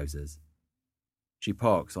 huts, houses. She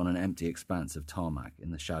parks on an empty expanse of tarmac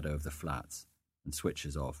in the shadow of the flats and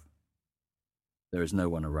switches off. There is no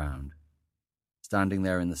one around. Standing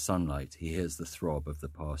there in the sunlight, he hears the throb of the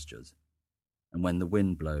pastures, and when the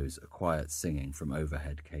wind blows, a quiet singing from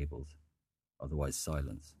overhead cables, otherwise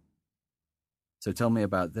silence. So tell me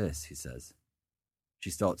about this, he says. She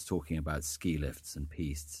starts talking about ski lifts and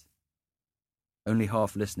pistes. Only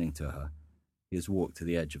half listening to her, he has walked to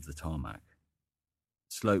the edge of the tarmac.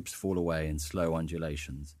 Slopes fall away in slow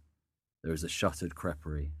undulations. There is a shuttered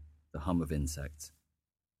creperie, the hum of insects,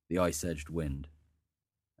 the ice-edged wind,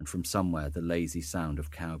 and from somewhere the lazy sound of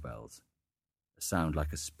cowbells, a sound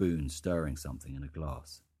like a spoon stirring something in a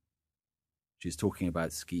glass. She is talking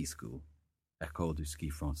about ski school, École du Ski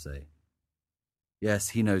Français. Yes,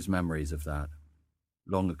 he knows memories of that.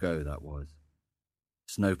 Long ago that was.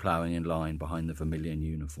 Snow ploughing in line behind the vermilion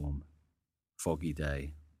uniform. Foggy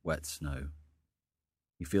day, wet snow.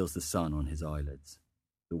 He feels the sun on his eyelids,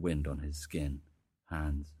 the wind on his skin,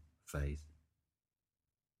 hands, face.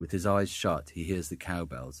 With his eyes shut, he hears the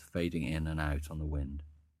cowbells fading in and out on the wind.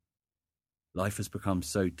 Life has become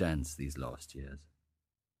so dense these last years.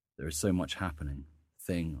 There is so much happening,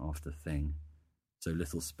 thing after thing, so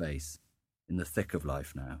little space, in the thick of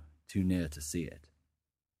life now, too near to see it.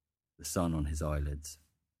 The sun on his eyelids,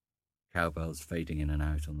 cowbells fading in and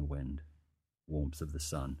out on the wind, warmth of the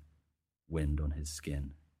sun, wind on his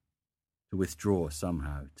skin. To withdraw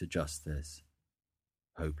somehow to just this.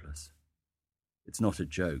 Hopeless. It's not a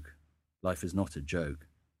joke. Life is not a joke.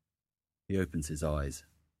 He opens his eyes,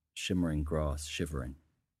 shimmering grass, shivering.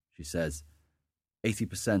 She says,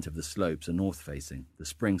 80% of the slopes are north-facing. The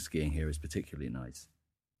spring skiing here is particularly nice.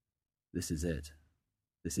 This is it.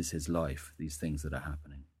 This is his life, these things that are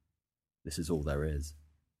happening. This is all there is.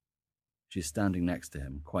 She is standing next to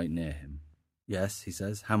him, quite near him. Yes, he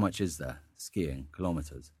says, how much is there? Skiing,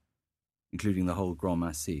 kilometres. Including the whole Grand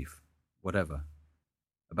Massif. Whatever.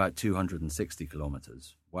 About 260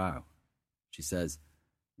 kilometres. Wow. She says,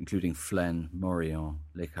 including Flaine, Morillon,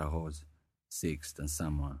 Les Carrozes, Sixte and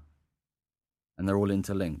Samoin. And they're all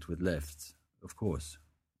interlinked with lifts, of course.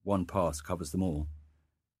 One pass covers them all.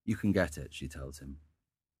 You can get it, she tells him.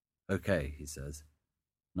 Okay, he says.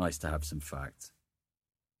 Nice to have some facts.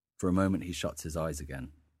 For a moment he shuts his eyes again,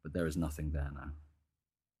 but there is nothing there now.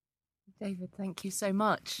 David, thank you so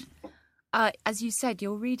much. As you said,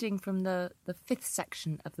 you're reading from the fifth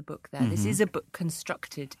section of the book there. This is a book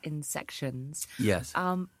constructed in sections. Yes.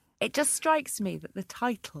 It just strikes me that the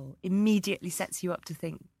title immediately sets you up to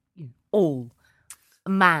think, all,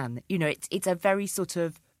 man. It's a very sort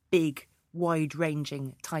of big,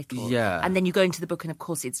 wide-ranging title. Yeah. And then you go into the book and, of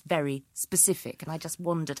course, it's very specific. And I just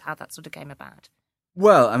wondered how that sort of came about.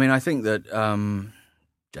 Well, I mean, I think that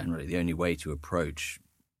generally the only way to approach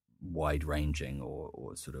wide-ranging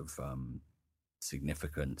or sort of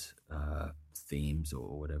significant themes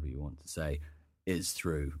or whatever you want to say is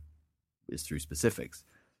through specifics.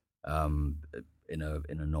 In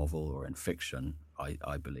a novel or in fiction,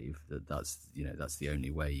 I believe that's the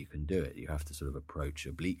only way you can do it. You have to sort of approach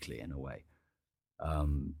obliquely in a way.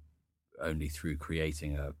 Only through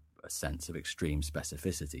creating a sense of extreme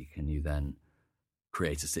specificity can you then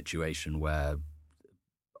create a situation where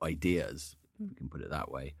ideas, if we can put it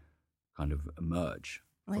that way, kind of emerge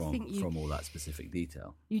from all that specific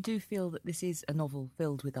detail. You do feel that this is a novel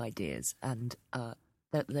filled with ideas and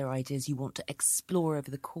that there are ideas you want to explore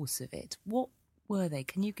over the course of it. What were they?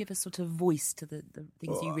 Can you give a sort of voice to the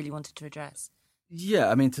things you really wanted to address? Yeah,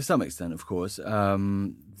 I mean, to some extent, of course.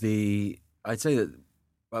 I'd say that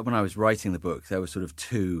when I was writing the book, there were sort of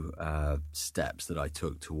two steps that I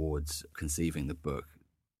took towards conceiving the book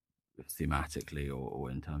thematically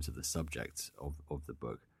or in terms of the subject of the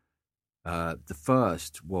book. The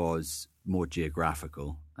first was more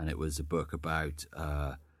geographical, and it was a book about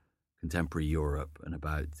contemporary Europe and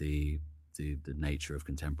about the nature of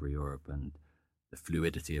contemporary Europe and the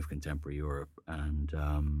fluidity of contemporary Europe. And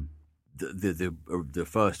the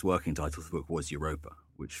first working title of the book was Europa,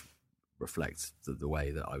 which reflects the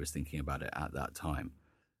way that I was thinking about it at that time.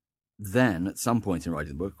 Then, at some point in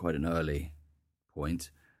writing the book, quite an early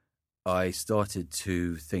point, I started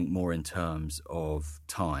to think more in terms of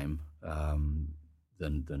time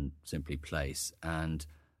than simply place, and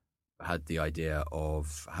had the idea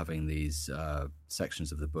of having these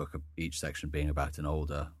sections of the book, each section being about an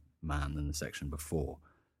older man than the section before,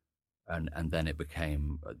 and then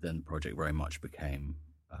the project very much became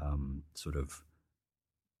sort of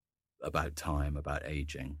about time, about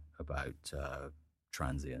aging, about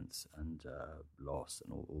transience and loss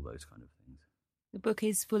and all those kind of things. The book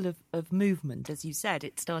is full of movement, as you said.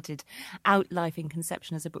 It started out life in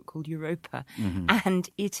conception as a book called Europa, and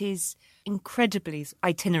it is incredibly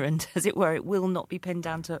itinerant, as it were. It will not be pinned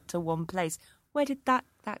down to one place. Where did that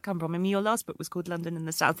come from? I mean, your last book was called London in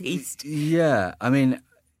the South East. Yeah, I mean,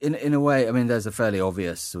 in a way, I mean, there's a fairly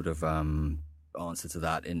obvious sort of answer to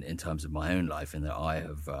that in terms of my own life, in that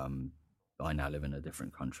I now live in a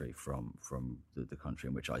different country from the country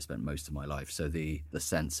in which I spent most of my life. So the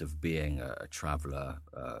sense of being a traveller,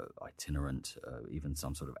 itinerant, even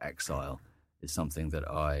some sort of exile, is something that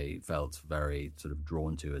I felt very sort of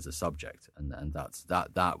drawn to as a subject, and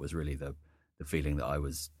that was really the feeling that I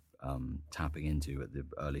was tapping into at the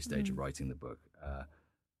early stage of writing the book.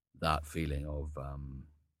 That feeling of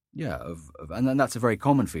and then that's a very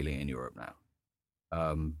common feeling in Europe now.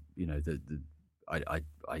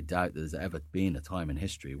 I doubt there's ever been a time in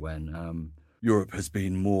history when Europe has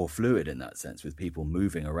been more fluid in that sense, with people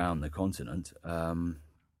moving around the continent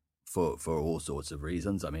for all sorts of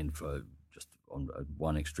reasons. I mean, for just on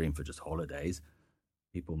one extreme, for just holidays,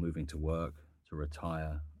 people moving to work, to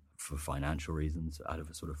retire, for financial reasons, out of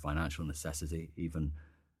a sort of financial necessity. Even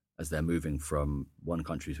as they're moving from one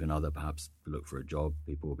country to another, perhaps to look for a job,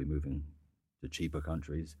 people will be moving to cheaper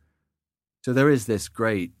countries. So there is this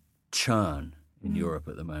great churn in Europe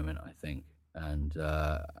at the moment, I think, and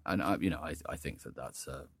I think that that's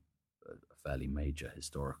a fairly major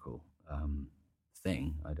historical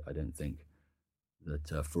thing. I don't think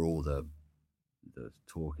that for all the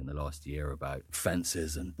talk in the last year about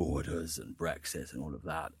fences and borders and Brexit and all of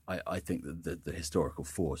that, I think that the historical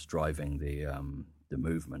force driving the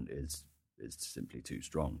movement is is simply too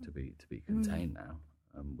strong to be contained now,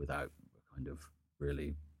 without a kind of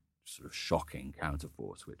really sort of shocking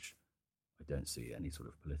counterforce, which I don't see any sort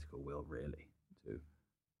of political will really to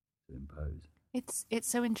impose. It's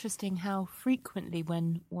so interesting how frequently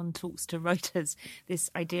when one talks to writers, this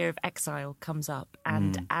idea of exile comes up,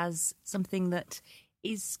 and as something that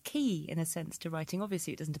is key in a sense to writing.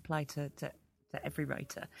 Obviously, it doesn't apply to every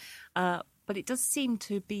writer, but it does seem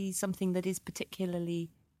to be something that is particularly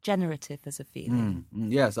generative as a feeling.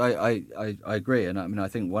 Yes, I agree, and I mean I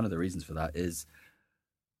think one of the reasons for that is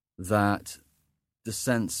that the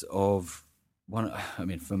sense of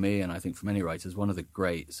for me, and I think for many writers, one of the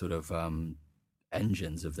great sort of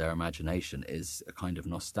engines of their imagination is a kind of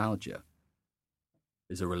nostalgia,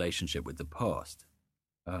 is a relationship with the past,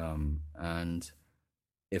 and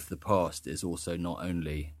if the past is also not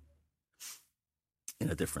only in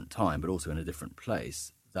a different time but also in a different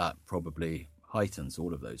place, that probably heightens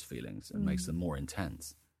all of those feelings and makes them more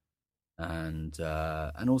intense. And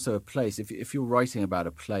also a place, if you're writing about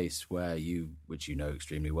a place which you know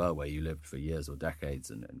extremely well, where you lived for years or decades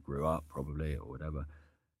and grew up probably or whatever,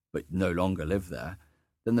 but no longer live there,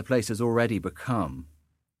 then the place has already become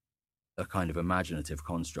a kind of imaginative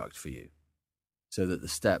construct for you. So that the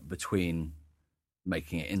step between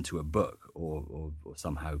making it into a book or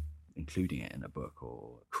somehow including it in a book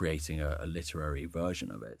or creating a literary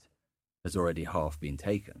version of it has already half been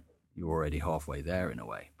taken. You're already halfway there in a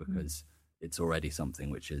way, because it's already something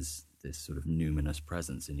which is this sort of numinous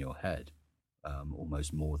presence in your head,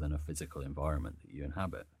 almost more than a physical environment that you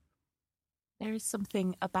inhabit. There is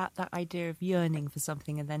something about that idea of yearning for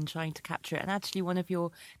something and then trying to capture it. And actually one of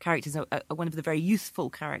your characters, one of the very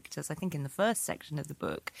youthful characters, I think in the first section of the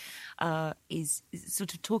book, is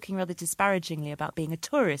sort of talking rather disparagingly about being a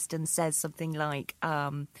tourist and says something like,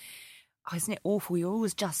 isn't it awful? You're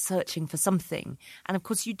always just searching for something. And of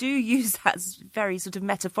course you do use that very sort of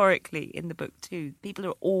metaphorically in the book too. People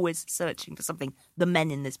are always searching for something. The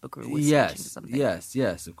men in this book are always searching for something.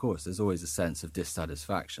 Yes, of course. There's always a sense of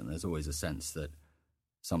dissatisfaction. There's always a sense that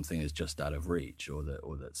something is just out of reach, or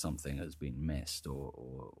that something has been missed,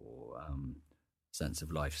 or sense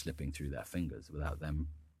of life slipping through their fingers without them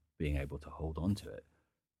being able to hold on to it.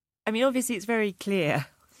 I mean, obviously it's very clear.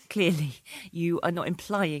 Clearly, you are not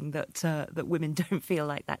implying that women don't feel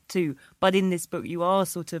like that too. But in this book, you are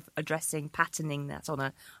sort of patterning that on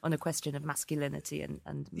a question of masculinity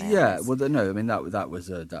and males. Yeah, well, no, I mean that was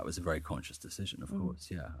a very conscious decision, of course.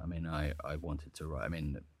 Yeah, I mean, I wanted to write. I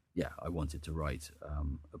mean, yeah, I wanted to write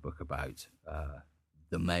a book about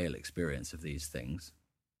the male experience of these things,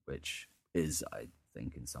 which is, I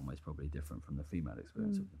think, in some ways probably different from the female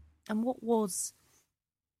experience of them. And what was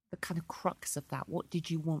the kind of crux of that? What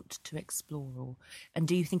did you want to explore? And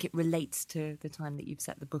do you think it relates to the time that you've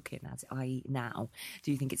set the book in, i.e. now?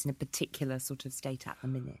 Do you think it's in a particular sort of state at the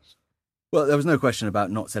minute? Well, there was no question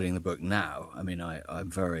about not setting the book now. I mean, I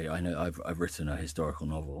know I've written a historical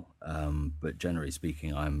novel, but generally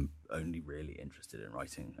speaking, I'm only really interested in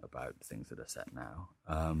writing about things that are set now.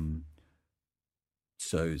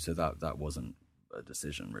 So that wasn't a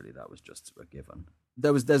decision really. That was just a given.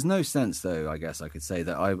 There's no sense, though, I guess I could say,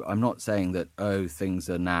 that I'm not saying that, things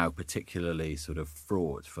are now particularly sort of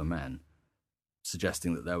fraught for men,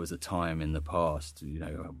 suggesting that there was a time in the past,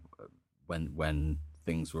 when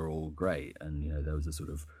things were all great and, there was a sort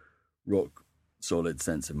of rock solid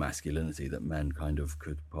sense of masculinity that men kind of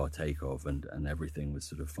could partake of and everything was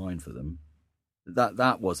sort of fine for them.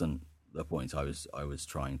 That wasn't the point I was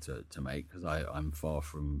trying to make, because I'm far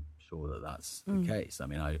from sure that that's the case. I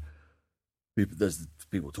mean,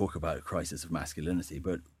 people talk about a crisis of masculinity,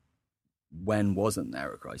 but when wasn't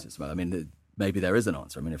there a crisis? I mean, maybe there is an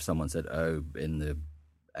answer. I mean, if someone said, in the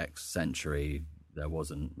X century there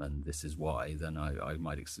wasn't, and this is why, then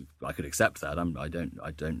I could accept that. I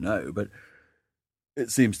don't know, but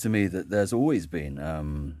it seems to me that there's always been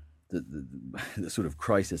the sort of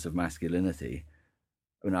crisis of masculinity.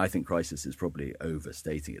 I mean, I think crisis is probably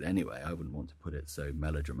overstating it anyway. I wouldn't want to put it so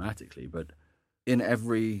melodramatically, but in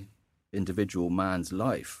every individual man's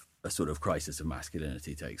life, a sort of crisis of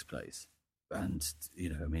masculinity takes place. And,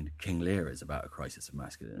 I mean, King Lear is about a crisis of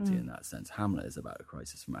masculinity in that sense. Hamlet is about a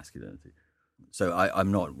crisis of masculinity. So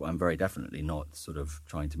I'm very definitely not sort of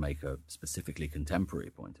trying to make a specifically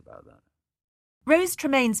contemporary point about that. Rose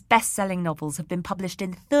Tremaine's best-selling novels have been published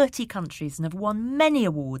in 30 countries and have won many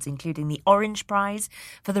awards, including the Orange Prize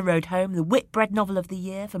for The Road Home, the Whitbread Novel of the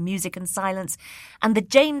Year for Music and Silence, and the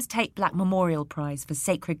James Tate Black Memorial Prize for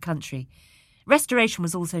Sacred Country. Restoration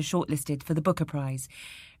was also shortlisted for the Booker Prize.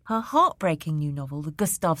 Her heartbreaking new novel, The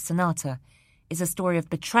Gustav Sonata, is a story of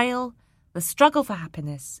betrayal, the struggle for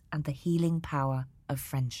happiness, and the healing power of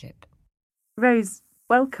friendship. Rose,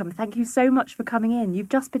 welcome. Thank you so much for coming in. You've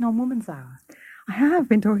just been on Woman's Hour. I have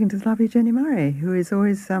been talking to the lovely Jenny Murray, who is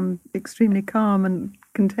always extremely calm and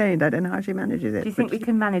contained. I don't know how she manages it. Do you think we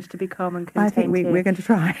can manage to be calm and contained? I think we're going to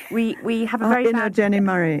try. We have a Our very inner bad, Jenny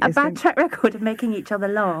Murray. a bad track record of making each other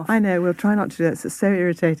laugh. I know, we'll try not to do that. It's so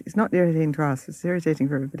irritating. It's not irritating to us, it's irritating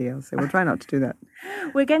for everybody else, so we'll try not to do that.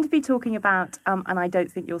 We're going to be talking about, and I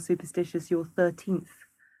don't think you're superstitious, your 13th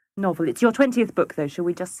novel. It's your 20th book, though. Shall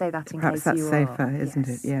we just say that in Perhaps case you that's are? safer, isn't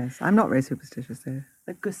Yes. it? Yes. I'm not very superstitious, though.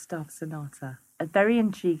 The Gustav Sonata. A very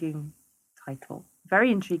intriguing title.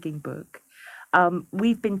 Very intriguing book.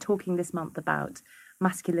 We've been talking this month about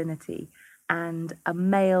masculinity, and a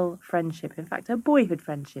male friendship, in fact, a boyhood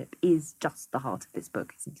friendship, is just the heart of this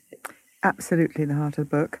book, isn't it? Absolutely the heart of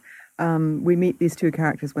the book. We meet these two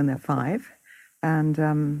characters when they're 5,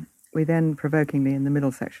 and we then, provokingly, in the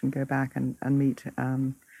middle section, go back and meet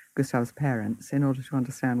Gustav's parents in order to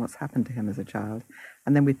understand what's happened to him as a child.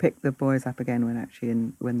 And then we pick the boys up again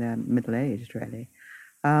when they're middle-aged, really.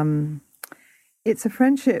 It's a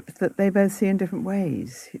friendship that they both see in different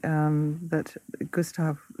ways, that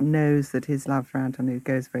Gustav knows that his love for Anton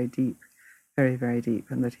goes very deep, very, very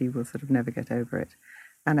deep, and that he will sort of never get over it.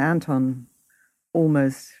 And Anton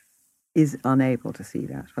almost is unable to see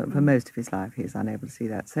that. For most of his life, he is unable to see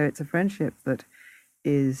that. So it's a friendship that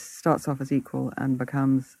starts off as equal and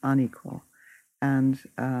becomes unequal. And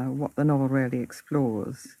what the novel really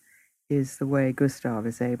explores is the way Gustav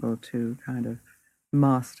is able to kind of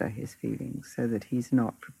master his feelings so that he's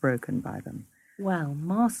not broken by them. Well,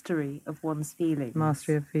 mastery of one's feelings.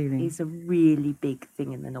 Mastery of feelings. Is a really big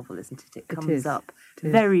thing in the novel, isn't it? It comes up It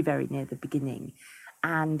is. very, very near the beginning.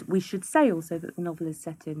 And we should say also that the novel is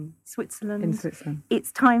set in Switzerland. In Switzerland.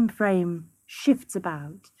 Its time frame shifts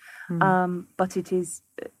about, but it is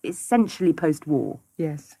essentially post-war.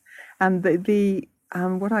 Yes. And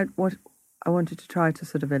what I wanted to try to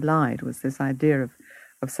sort of elide was this idea of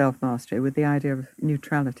self-mastery with the idea of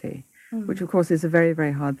neutrality, which of course is a very,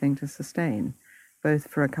 very hard thing to sustain, both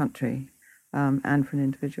for a country and for an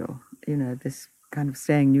individual. You know, this kind of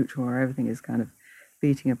staying neutral where everything is kind of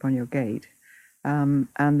beating upon your gate. And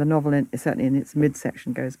the novel, certainly in its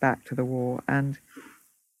midsection, goes back to the war. And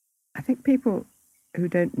I think people who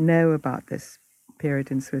don't know about this period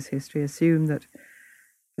in Swiss history assume that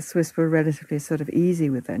the Swiss were relatively sort of easy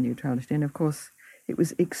with their neutrality. And of course, it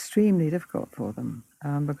was extremely difficult for them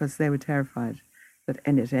because they were terrified that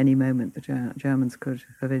at any moment the Germans could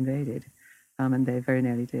have invaded. And they very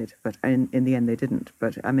nearly did. But in the end, they didn't.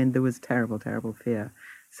 But, I mean, there was terrible, terrible fear.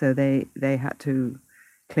 So they had to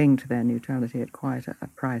cling to their neutrality at quite a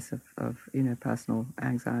price of personal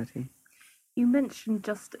anxiety. You mentioned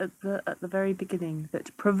just at the very beginning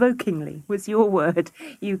that provokingly was your word.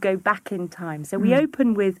 You go back in time. So we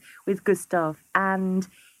open with Gustav, and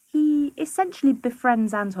he essentially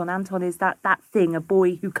befriends Anton. Anton is that thing, a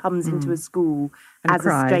boy who comes into a school And as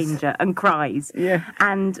cries. a stranger and cries. Yeah.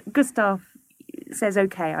 And Gustav says,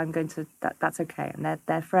 "Okay, I'm going to. That's okay," and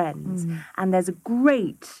they're friends. And there's a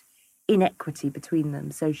great inequity between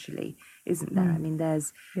them socially, isn't there? I mean,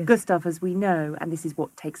 there's Gustav, as we know, and this is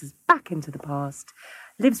what takes us back into the past,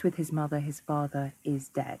 lives with his mother. His father is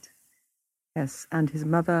dead. Yes, and his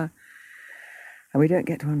mother, and we don't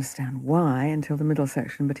get to understand why until the middle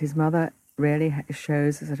section, but his mother really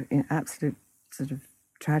shows a sort of absolute sort of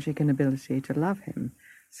tragic inability to love him.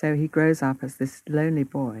 So he grows up as this lonely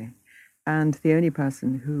boy, and the only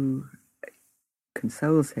person who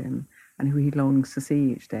consoles him and who he longs to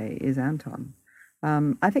see each day is Anton.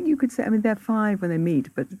 I think you could say, I mean, they're 5 when they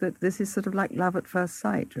meet, but this is sort of like love at first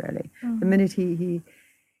sight, really. The minute he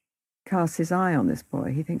casts his eye on this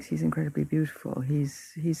boy, he thinks he's incredibly beautiful.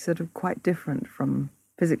 He's sort of quite different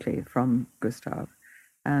physically from Gustav,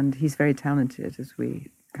 and he's very talented, as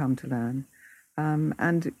we come to learn.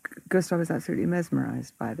 And Gustav is absolutely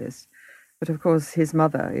mesmerized by this. But of course, his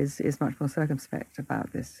mother is much more circumspect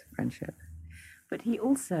about this friendship. But he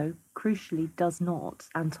also, crucially, does not,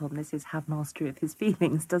 Anton, have mastery of his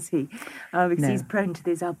feelings, does he? Because No. he's prone to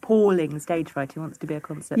this appalling stage fright. He wants to be a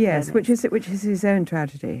concert Yes, pianist. which is his own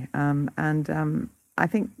tragedy. I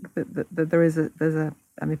think that there's a.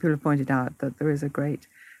 I mean, people have pointed out that there is a great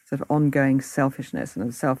sort of ongoing selfishness and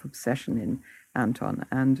a self-obsession in Anton,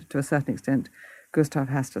 and to a certain extent, Gustav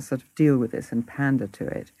has to sort of deal with this and pander to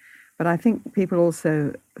it. But I think people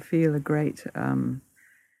also feel a great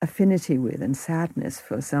affinity with and sadness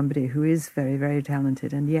for somebody who is very, very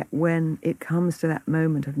talented, and yet when it comes to that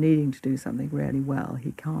moment of needing to do something really well,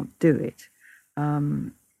 he can't do it.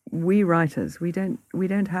 We writers, we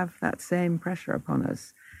don't have that same pressure upon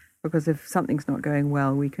us, because if something's not going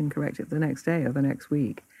well, we can correct it the next day or the next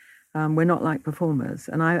week. We're not like performers.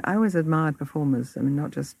 And I always admired performers, I mean,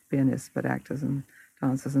 not just pianists, but actors and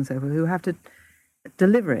dancers and so forth, who have to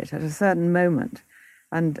deliver it at a certain moment.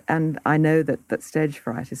 And I know that stage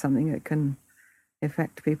fright is something that can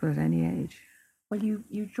affect people at any age. Well,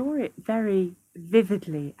 you draw it very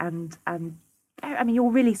vividly, and I mean,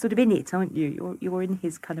 you're really sort of in it, aren't you? You're in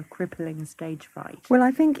his kind of crippling stage fright. Well,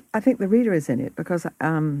 I think the reader is in it because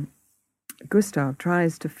Gustav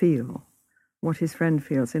tries to feel what his friend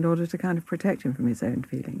feels in order to kind of protect him from his own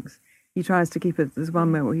feelings. He tries to keep it. There's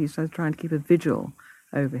one moment where he's trying to keep a vigil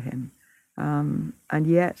over him, and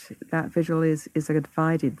yet that vigil is a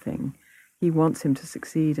divided thing. He wants him to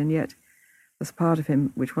succeed, and yet there's part of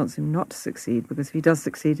him which wants him not to succeed, because if he does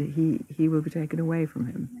succeed, he will be taken away from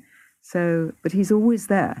him. So, but he's always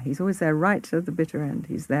there. He's always there, right to the bitter end.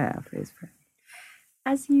 He's there for his friend.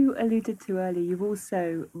 As you alluded to earlier, you've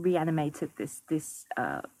also reanimated this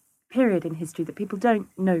period in history that people don't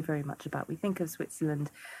know very much about. We think of Switzerland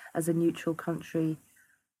as a neutral country.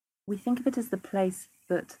 We think of it as the place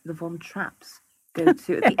that the Von Trapps go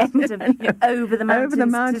to at the end of, over the mountains. Over the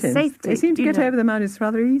mountains. To safety. They seem to get know? over the mountains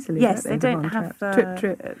rather easily. Yes, don't they the don't Von have Trapps.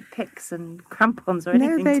 Trip. picks and crampons or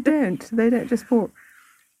anything. No, they don't. They don't just walk.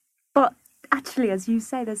 But actually, as you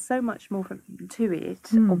say, there's so much more to it,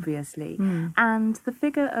 obviously. And the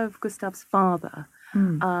figure of Gustav's father,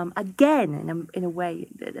 again, in a way,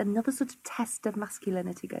 another sort of test of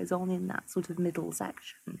masculinity goes on in that sort of middle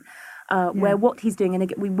section, where what he's doing, and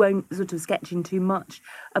again, we won't sort of sketch in too much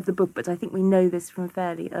of the book, but I think we know this from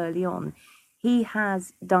fairly early on. He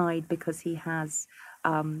has died because he has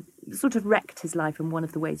sort of wrecked his life, and one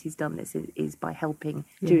of the ways he's done this is by helping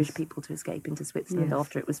Jewish people to escape into Switzerland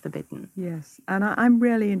after it was forbidden. Yes, and I'm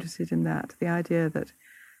really interested in that, the idea that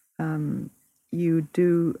you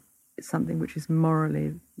do something which is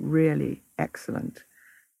morally really excellent.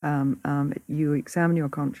 You examine your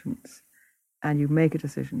conscience and you make a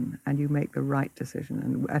decision, and you make the right decision.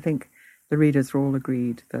 And I think the readers are all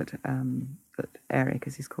agreed that Eric,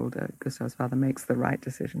 as he's called, Gustav's father, makes the right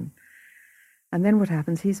decision. And then what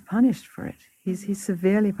happens? He's punished for it. He's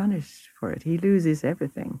severely punished for it. He loses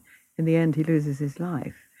everything. In the end, he loses his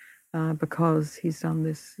life because he's done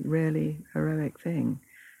this really heroic thing.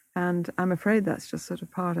 And I'm afraid that's just sort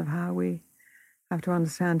of part of how we have to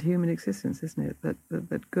understand human existence, isn't it?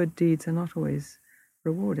 That good deeds are not always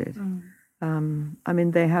rewarded. I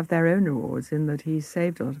mean, they have their own rewards in that he's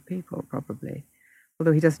saved a lot of people, probably.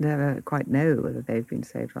 Although he doesn't ever quite know whether they've been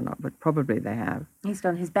saved or not, but probably they have. He's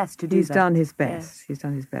done his best to do that. He's done his best. Yes. He's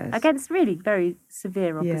done his best. Against really very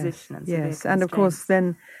severe opposition and severe yes, and of course,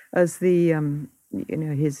 then as the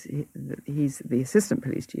he's the assistant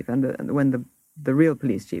police chief, and when the real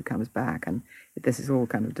police chief comes back, and this is all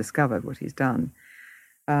kind of discovered what he's done,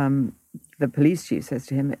 the police chief says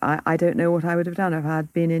to him, I don't know what I would have done if I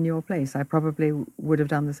had been in your place. I probably would have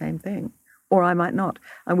done the same thing. Or I might not.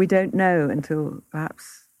 And we don't know until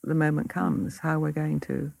perhaps the moment comes how are we going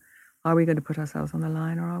to put ourselves on the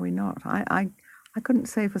line, or are we not? I couldn't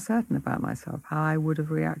say for certain about myself how I would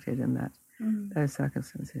have reacted in those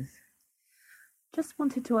circumstances. Just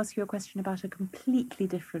wanted to ask you a question about a completely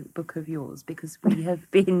different book of yours, because we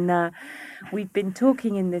have been we've been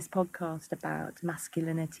talking in this podcast about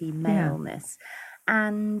masculinity, maleness.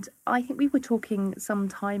 And I think we were talking some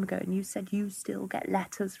time ago, and you said you still get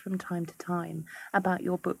letters from time to time about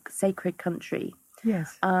your book, Sacred Country.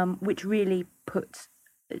 Yes. Which really put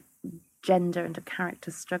gender and a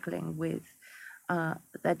character struggling with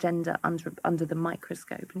their gender under the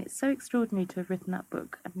microscope. And it's so extraordinary to have written that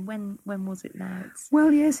book. And when was it now?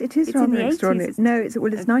 Well, yes, it is it's in rather the 80s, extraordinary. It's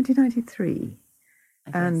 1993.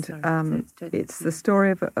 And so it's the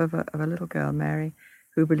story of a little girl, Mary,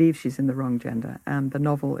 who believes she's in the wrong gender, and the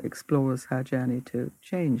novel explores her journey to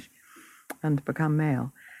change and become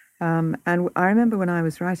male. And I remember when I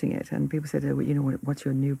was writing it, and people said, what's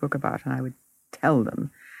your new book about? And I would tell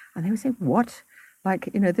them, and they would say, what? Like,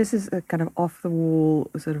 this is a kind of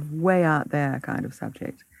off-the-wall, sort of way out there kind of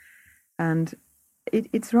subject. And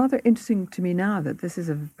it's rather interesting to me now that this has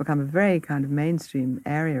become a very kind of mainstream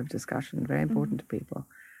area of discussion, very important to people.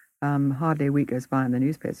 Hardly a week goes by in the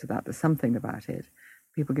newspapers without there's something about it,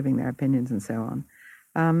 people giving their opinions and so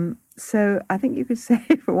on. So I think you could say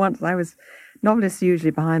for once novelists are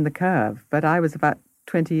usually behind the curve, but I was about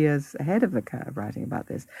 20 years ahead of the curve writing about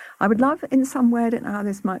this. I would love in some way, I don't know how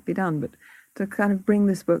this might be done, but to kind of bring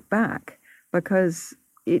this book back, because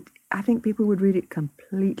I think people would read it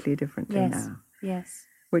completely differently now. Yes.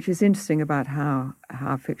 Which is interesting about how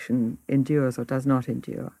fiction endures or does not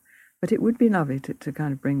endure. But it would be lovely to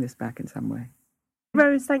kind of bring this back in some way.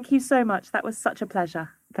 Rose, thank you so much. That was such a pleasure.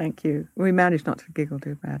 Thank you. We managed not to giggle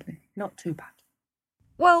too badly. Not too bad.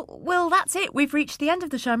 Well, Will, that's it. We've reached the end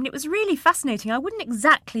of the show. I mean, it was really fascinating. I wouldn't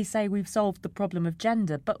exactly say we've solved the problem of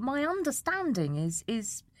gender, but my understanding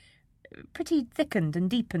is pretty thickened and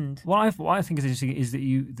deepened. What I think is interesting is that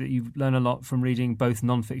you learn a lot from reading both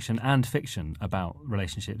non-fiction and fiction about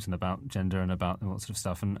relationships and about gender and about all that sort of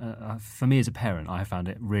stuff. And for me as a parent, I found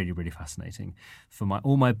it really, really fascinating. For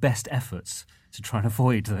all my best efforts to try and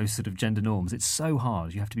avoid those sort of gender norms, it's so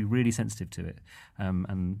hard. You have to be really sensitive to it.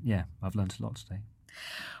 And yeah, I've learned a lot today.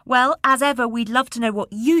 Well, as ever, we'd love to know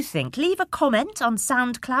what you think. Leave a comment on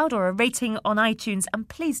SoundCloud or a rating on iTunes, and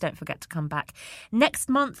please don't forget to come back next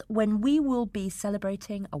month when we will be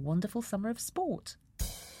celebrating a wonderful summer of sport.